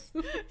nose.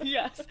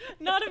 Yes,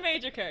 not a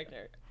major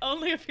character.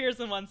 Only appears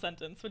in one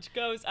sentence, which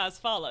goes as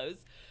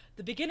follows.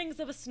 The beginnings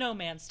of a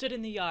snowman stood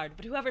in the yard,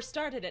 but whoever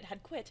started it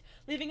had quit,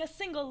 leaving a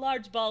single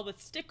large ball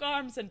with stick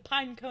arms and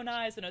pine cone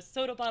eyes and a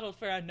soda bottle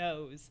for a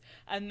nose.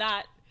 And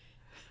that,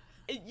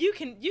 you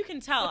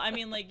can tell. I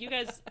mean, like, you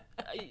guys,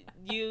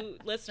 you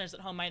listeners at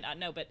home might not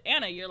know, but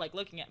Anna, you're like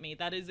looking at me.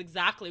 That is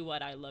exactly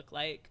what I look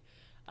like.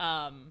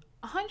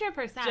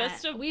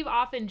 100%. We've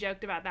often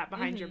joked about that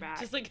behind your back.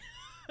 Just like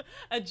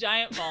a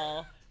giant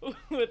ball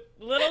with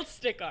little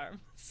stick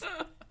arms.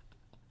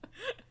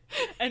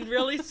 And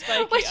really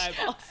spiky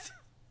eyeballs.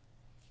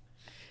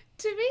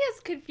 To me, it's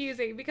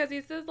confusing because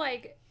he says,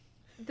 like,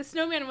 the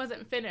snowman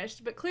wasn't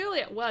finished, but clearly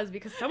it was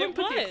because someone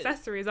put the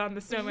accessories on the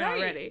snowman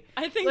already.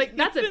 I think like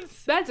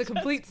that's a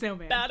complete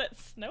snowman. Bad at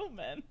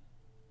snowmen.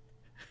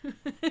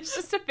 It's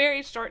just a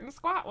very short and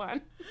squat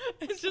one.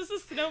 It's just a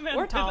snowman.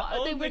 Or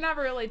tall. We're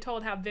never really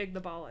told how big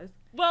the ball is.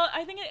 Well,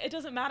 I think it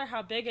doesn't matter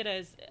how big it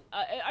is.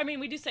 I mean,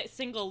 we do say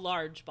single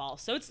large ball,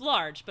 so it's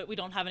large, but we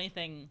don't have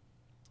anything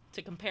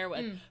to compare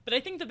with. But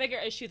I think the bigger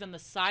issue than the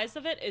size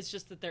of it is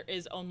just that there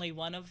is only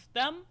one of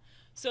them.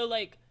 So,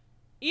 like,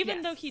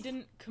 even though he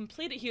didn't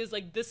complete it, he was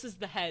like, this is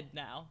the head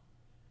now.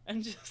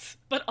 And just,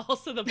 but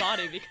also the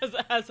body because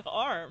it has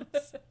arms.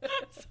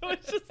 So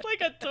it's just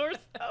like a torso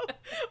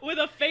with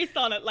a face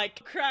on it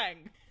like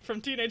Krang from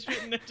Teenage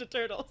Mutant Ninja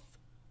Turtles.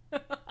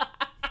 Was that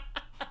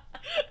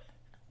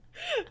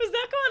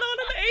going on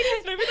in the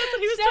 80s? Maybe that's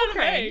what he was trying to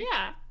make.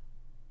 Yeah.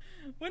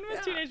 When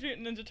was Teenage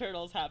Mutant Ninja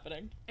Turtles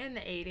happening? In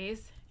the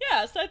 80s.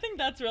 Yeah, so I think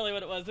that's really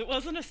what it was. It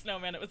wasn't a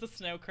snowman, it was a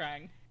snow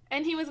Krang.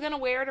 And he was going to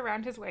wear it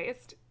around his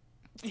waist.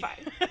 It's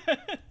fine.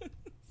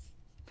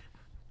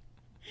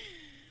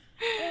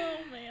 Oh,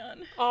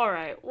 man. All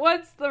right.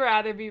 What's the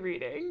rather be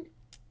reading?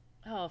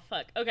 Oh,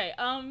 fuck. Okay,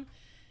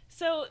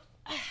 so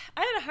I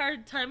had a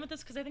hard time with this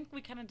because I think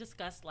we kind of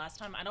discussed last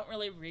time. I don't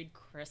really read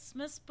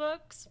Christmas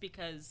books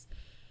because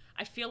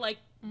I feel like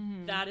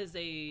that is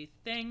a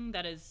thing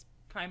that is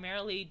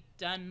primarily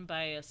done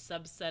by a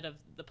subset of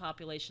the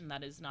population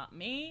that is not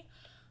me.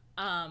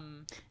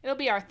 It'll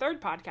be our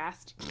third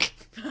podcast.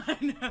 I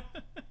know.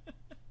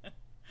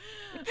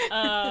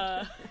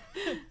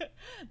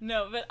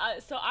 No, but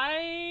so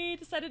I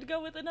decided to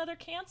go with another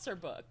cancer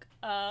book.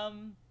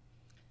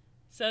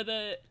 So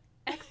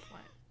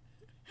Excellent.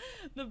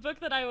 The book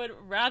that I would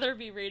rather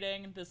be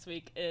reading this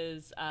week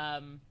is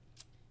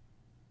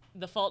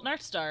The Fault in Our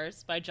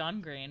Stars by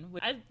John Green.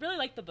 I really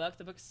like the book.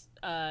 The book's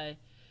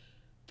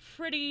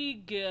pretty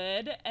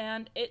good,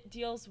 and it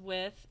deals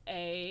with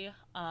a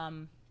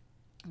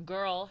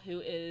girl who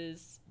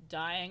is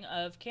dying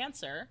of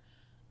cancer,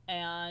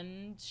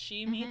 and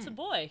she meets a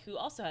boy who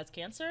also has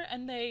cancer,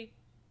 and they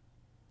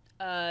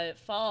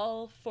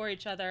fall for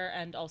each other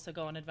and also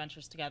go on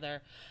adventures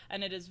together.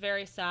 And it is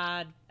very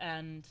sad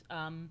and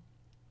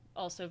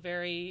also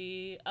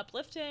very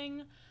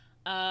uplifting,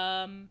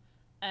 and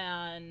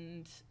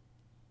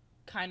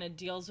kind of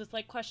deals with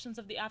like questions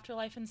of the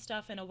afterlife and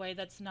stuff in a way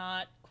that's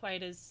not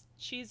quite as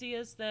cheesy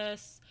as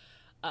this,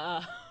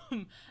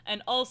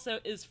 and also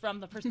is from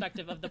the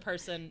perspective of the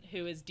person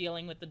who is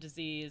dealing with the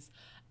disease.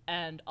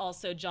 And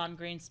also John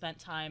Green spent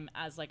time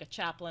as like a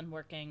chaplain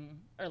working,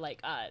 or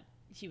like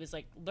he was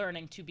like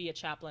learning to be a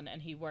chaplain,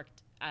 and he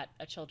worked at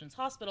a children's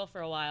hospital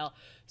for a while.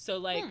 So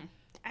like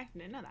I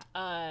didn't know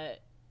that.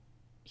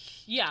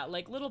 Yeah,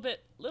 like little bit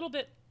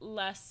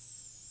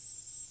less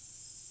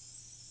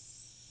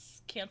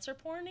cancer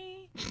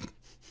porny.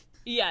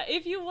 Yeah,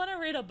 if you want to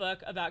read a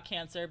book about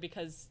cancer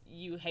because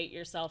you hate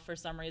yourself for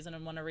some reason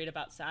and want to read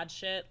about sad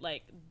shit,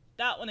 like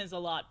that one is a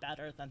lot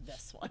better than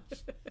this one.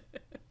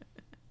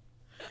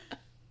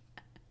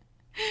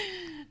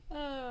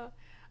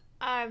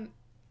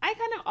 I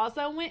kind of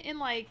also went in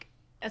like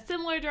a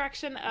similar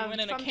direction of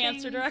went in a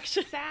cancer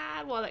direction.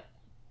 Sad. Well, like,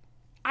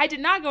 I did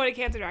not go in a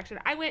cancer direction.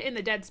 I went in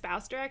the dead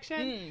spouse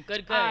direction.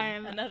 Good.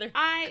 Another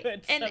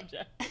good subject.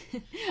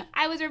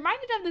 I was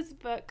reminded of this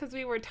book because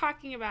we were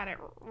talking about it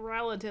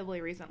relatively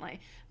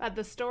recently, about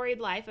The Storied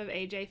Life of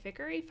A.J.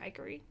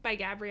 Fikry by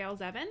Gabrielle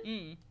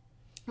Zevin,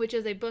 which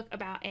is a book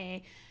about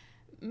a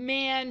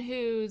man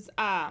whose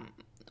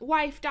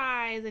wife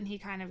dies, and he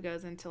kind of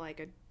goes into like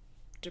a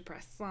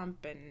depressed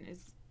slump, and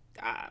is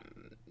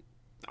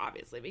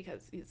obviously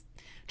because he's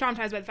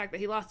traumatized by the fact that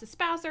he lost his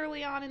spouse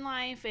early on in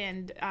life,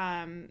 and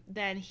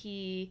then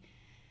he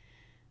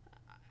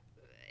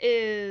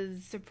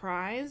is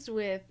surprised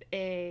with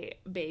a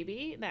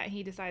baby that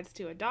he decides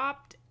to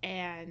adopt,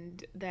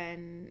 and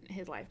then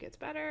his life gets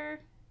better.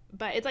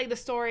 But it's like the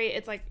story,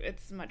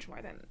 it's much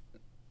more than,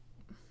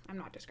 I'm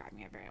not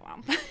describing it very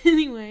well.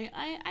 Anyway,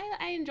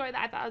 I enjoyed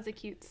that. I thought it was a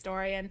cute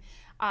story, and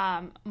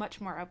much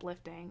more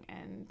uplifting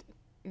and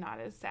not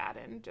as sad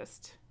and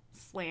just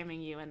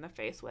slamming you in the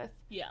face with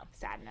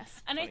sadness.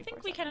 And I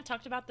think we kind of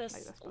talked about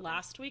this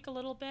last week a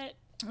little bit.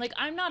 Like,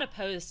 I'm not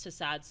opposed to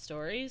sad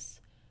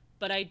stories,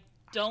 but I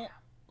don't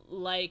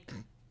like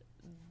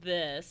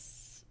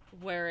this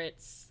where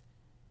it's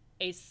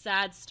a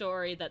sad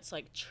story that's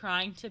like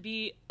trying to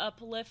be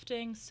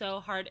uplifting so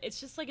hard. It's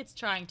just like it's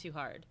trying too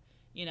hard,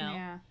 you know?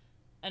 Yeah.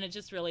 And it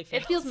just really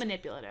feels... It feels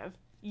manipulative.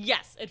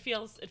 Yes, it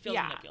feels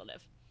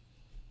manipulative.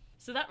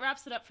 So that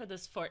wraps it up for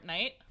this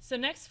fortnight. So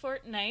next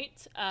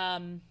fortnight,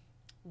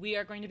 we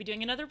are going to be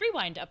doing another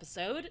rewind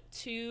episode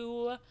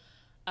to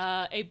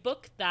a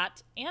book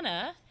that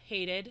Anna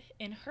hated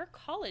in her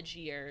college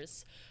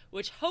years,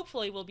 which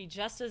hopefully will be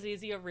just as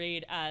easy a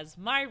read as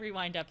my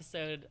rewind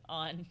episode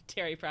on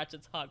Terry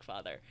Pratchett's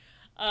Hogfather.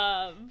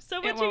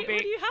 So what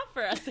do you have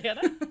for us,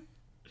 Anna?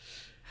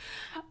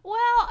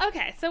 Well,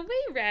 okay, so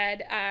we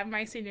read,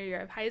 my senior year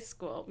of high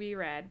school, we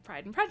read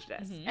Pride and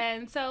Prejudice. Mm-hmm.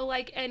 And so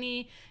like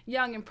any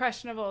young,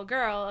 impressionable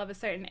girl of a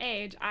certain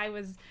age, I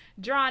was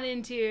drawn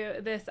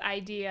into this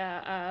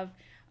idea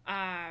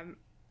of,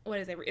 what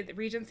is it,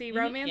 Regency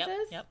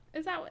romances? Yep.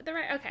 Is that the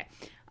right? Okay.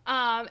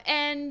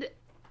 And,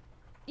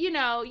 you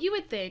know, you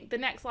would think the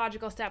next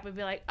logical step would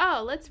be like,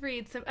 oh, let's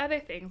read some other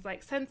things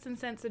like Sense and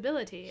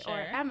Sensibility or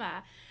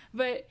Emma.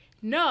 But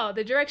no,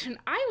 the direction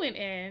I went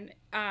in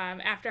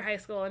after high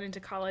school and into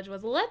college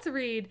was let's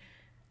read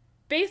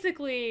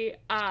basically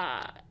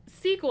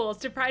sequels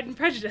to Pride and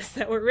Prejudice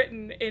that were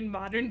written in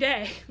modern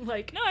day.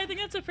 Like, no, I think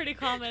that's a pretty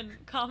common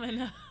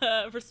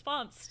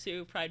response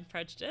to Pride and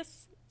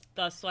Prejudice.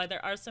 Thus why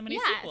there are so many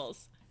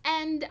sequels.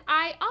 And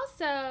I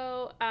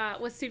also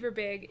was super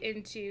big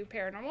into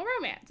paranormal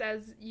romance,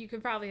 as you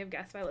could probably have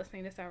guessed by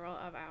listening to several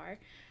of our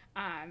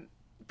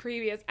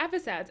previous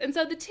episodes. And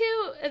so the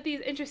two of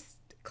these interests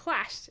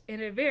clashed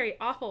in a very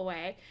awful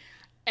way.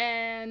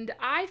 And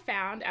I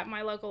found at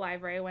my local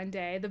library one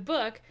day the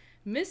book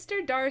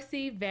Mr.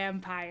 Darcy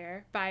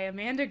Vampire by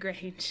Amanda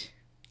Grange.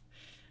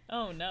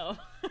 Oh, no.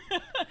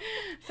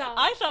 So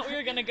I thought we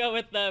were going to go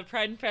with the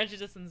Pride and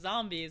Prejudice and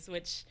Zombies,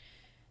 which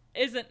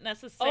isn't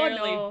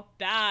necessarily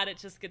bad. It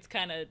just gets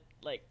kind of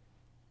like,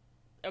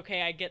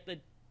 okay, I get the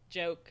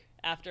joke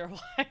after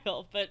a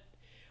while, but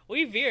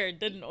we veered,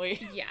 didn't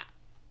we? Yeah.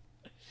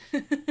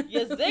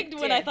 You zigged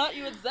when I thought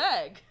you would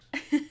zag.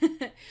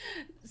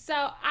 So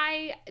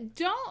I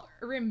don't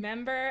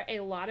remember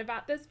a lot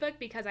about this book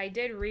because I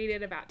did read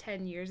it about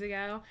 10 years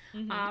ago.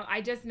 Mm-hmm.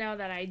 I just know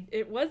that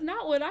it was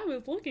not what I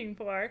was looking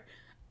for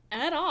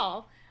at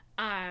all.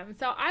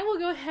 So I will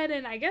go ahead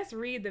and I guess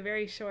read the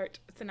very short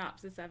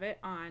synopsis of it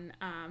on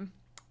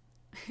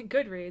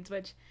Goodreads,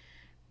 which,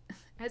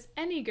 as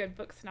any good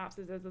book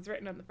synopsis is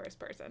written in the first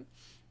person.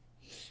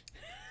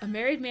 A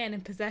married man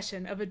in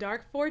possession of a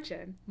dark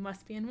fortune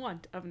must be in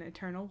want of an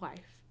eternal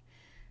wife.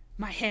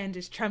 My hand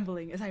is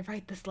trembling as I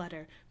write this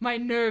letter. My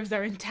nerves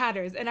are in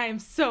tatters, and I am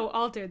so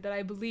altered that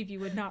I believe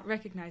you would not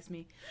recognize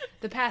me.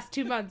 The past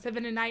 2 months have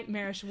been a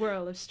nightmarish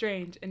whirl of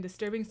strange and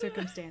disturbing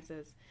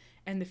circumstances.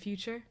 And the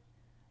future?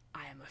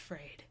 I am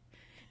afraid.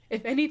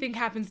 If anything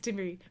happens to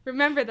me,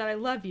 remember that I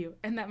love you,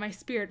 and that my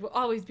spirit will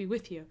always be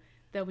with you,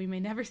 though we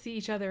may never see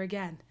each other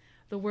again.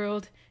 The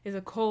world is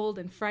a cold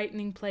and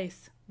frightening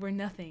place where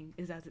nothing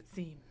is as it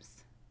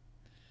seems.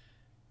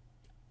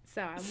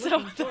 So I'm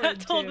looking forward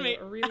to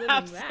reliving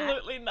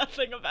absolutely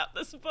nothing about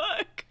this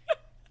book.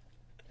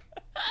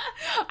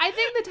 I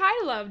think the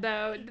title of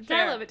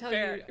it tells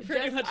you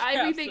just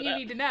everything you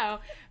need to know.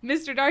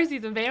 Mr.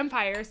 Darcy's a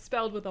vampire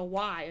spelled with a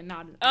Y and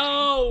not an I.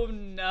 Oh,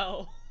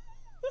 no.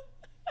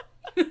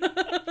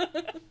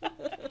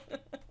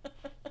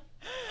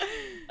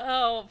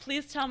 Oh,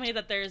 please tell me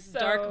that there's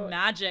dark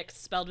magic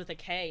spelled with a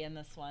K in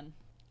this one.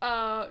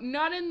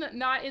 Not in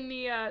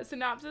the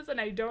synopsis,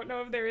 and I don't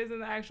know if there is in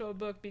the actual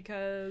book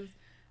because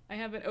I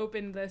haven't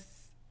opened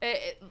this.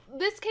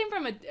 This came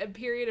from a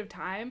period of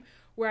time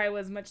where I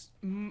was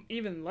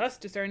even less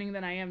discerning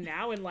than I am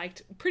now and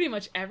liked pretty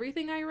much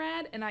everything I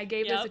read, and I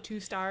gave this a 2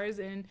 stars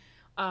in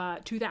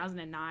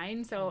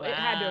 2009, so it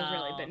had to have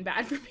really been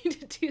bad for me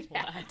to do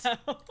that.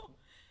 Wow.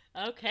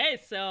 Okay,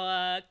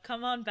 so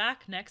come on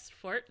back next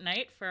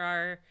fortnight for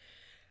our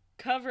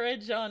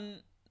coverage on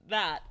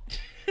that.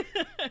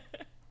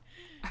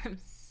 I'm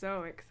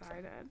so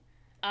excited.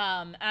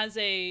 As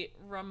a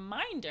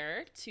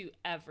reminder to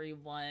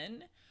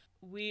everyone,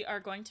 we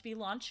are going to be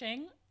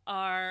launching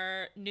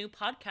our new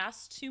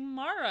podcast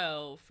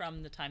tomorrow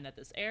from the time that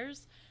this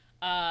airs.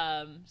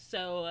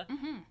 So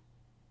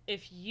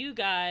if you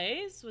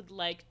guys would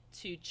like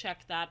to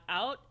check that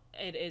out,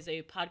 it is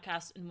a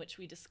podcast in which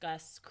we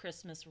discuss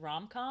Christmas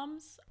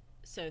rom-coms.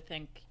 So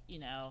think,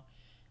 The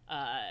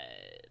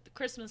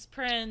Christmas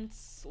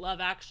Prince, Love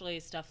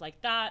Actually, stuff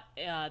like that.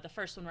 The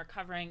first one we're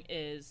covering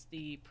is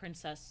The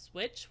Princess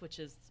Switch, which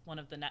is one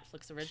of the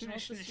Netflix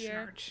originals this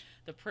year.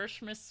 The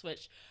Christmas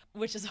Switch,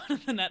 which is one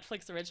of the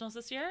Netflix originals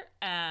this year.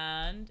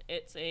 And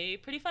it's a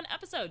pretty fun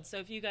episode. So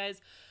if you guys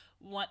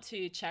want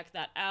to check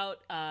that out,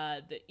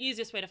 the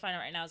easiest way to find it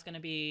right now is going to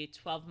be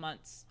 12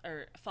 months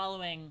or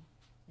following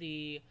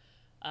the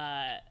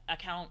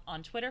account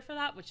on Twitter for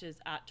that, which is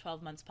at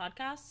 12 Months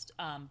Podcast.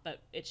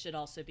 But it should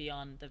also be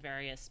on the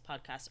various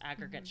podcast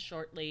aggregates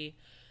shortly,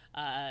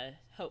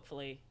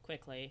 hopefully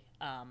quickly.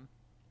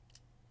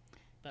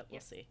 But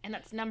we'll see. And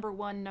that's number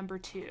 1, number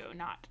 2,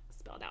 not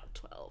spelled out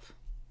 12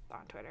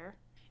 on Twitter.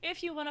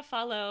 If you want to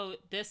follow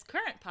this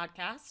current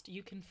podcast,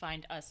 you can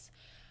find us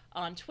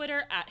on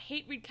Twitter at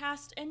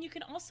HateReadCast, and you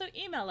can also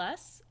email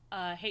us,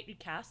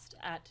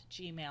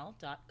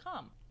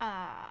 hatereadcast@gmail.com.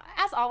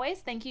 As always,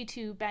 thank you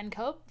to Ben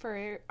Cope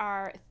for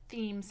our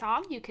theme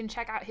song. You can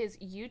check out his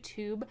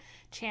YouTube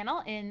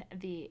channel in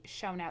the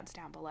show notes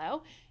down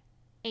below.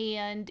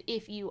 And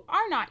if you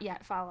are not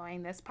yet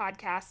following this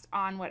podcast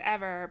on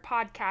whatever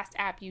podcast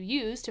app you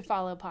use to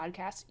follow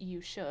podcasts,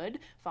 you should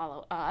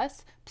follow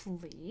us,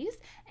 please.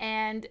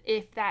 And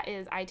if that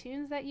is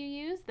iTunes that you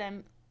use,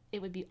 then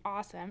it would be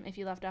awesome if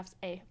you left us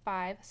a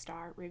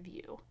 5-star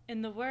review.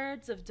 In the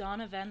words of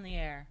Donna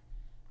VanLiere,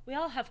 we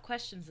all have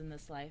questions in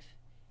this life.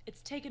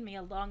 It's taken me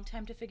a long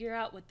time to figure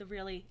out what the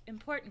really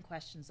important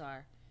questions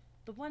are.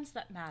 The ones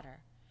that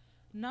matter.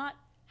 Not,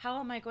 how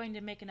am I going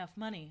to make enough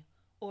money?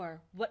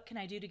 Or, what can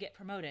I do to get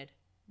promoted?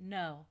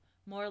 No,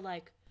 more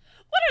like,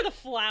 what are the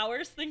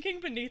flowers thinking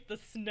beneath the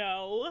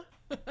snow?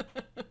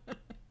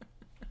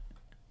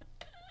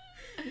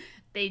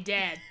 They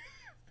did.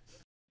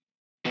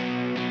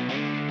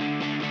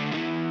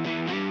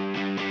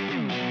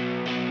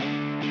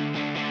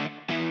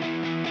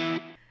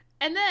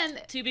 And then,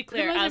 to be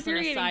clear, as an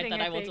aside that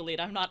I will delete,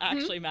 I'm not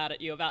actually mad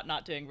at you about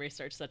not doing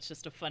research. That's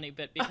just a funny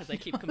bit because I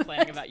keep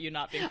complaining about you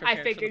not being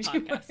prepared for the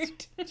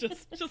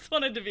podcast. Just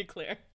wanted to be clear.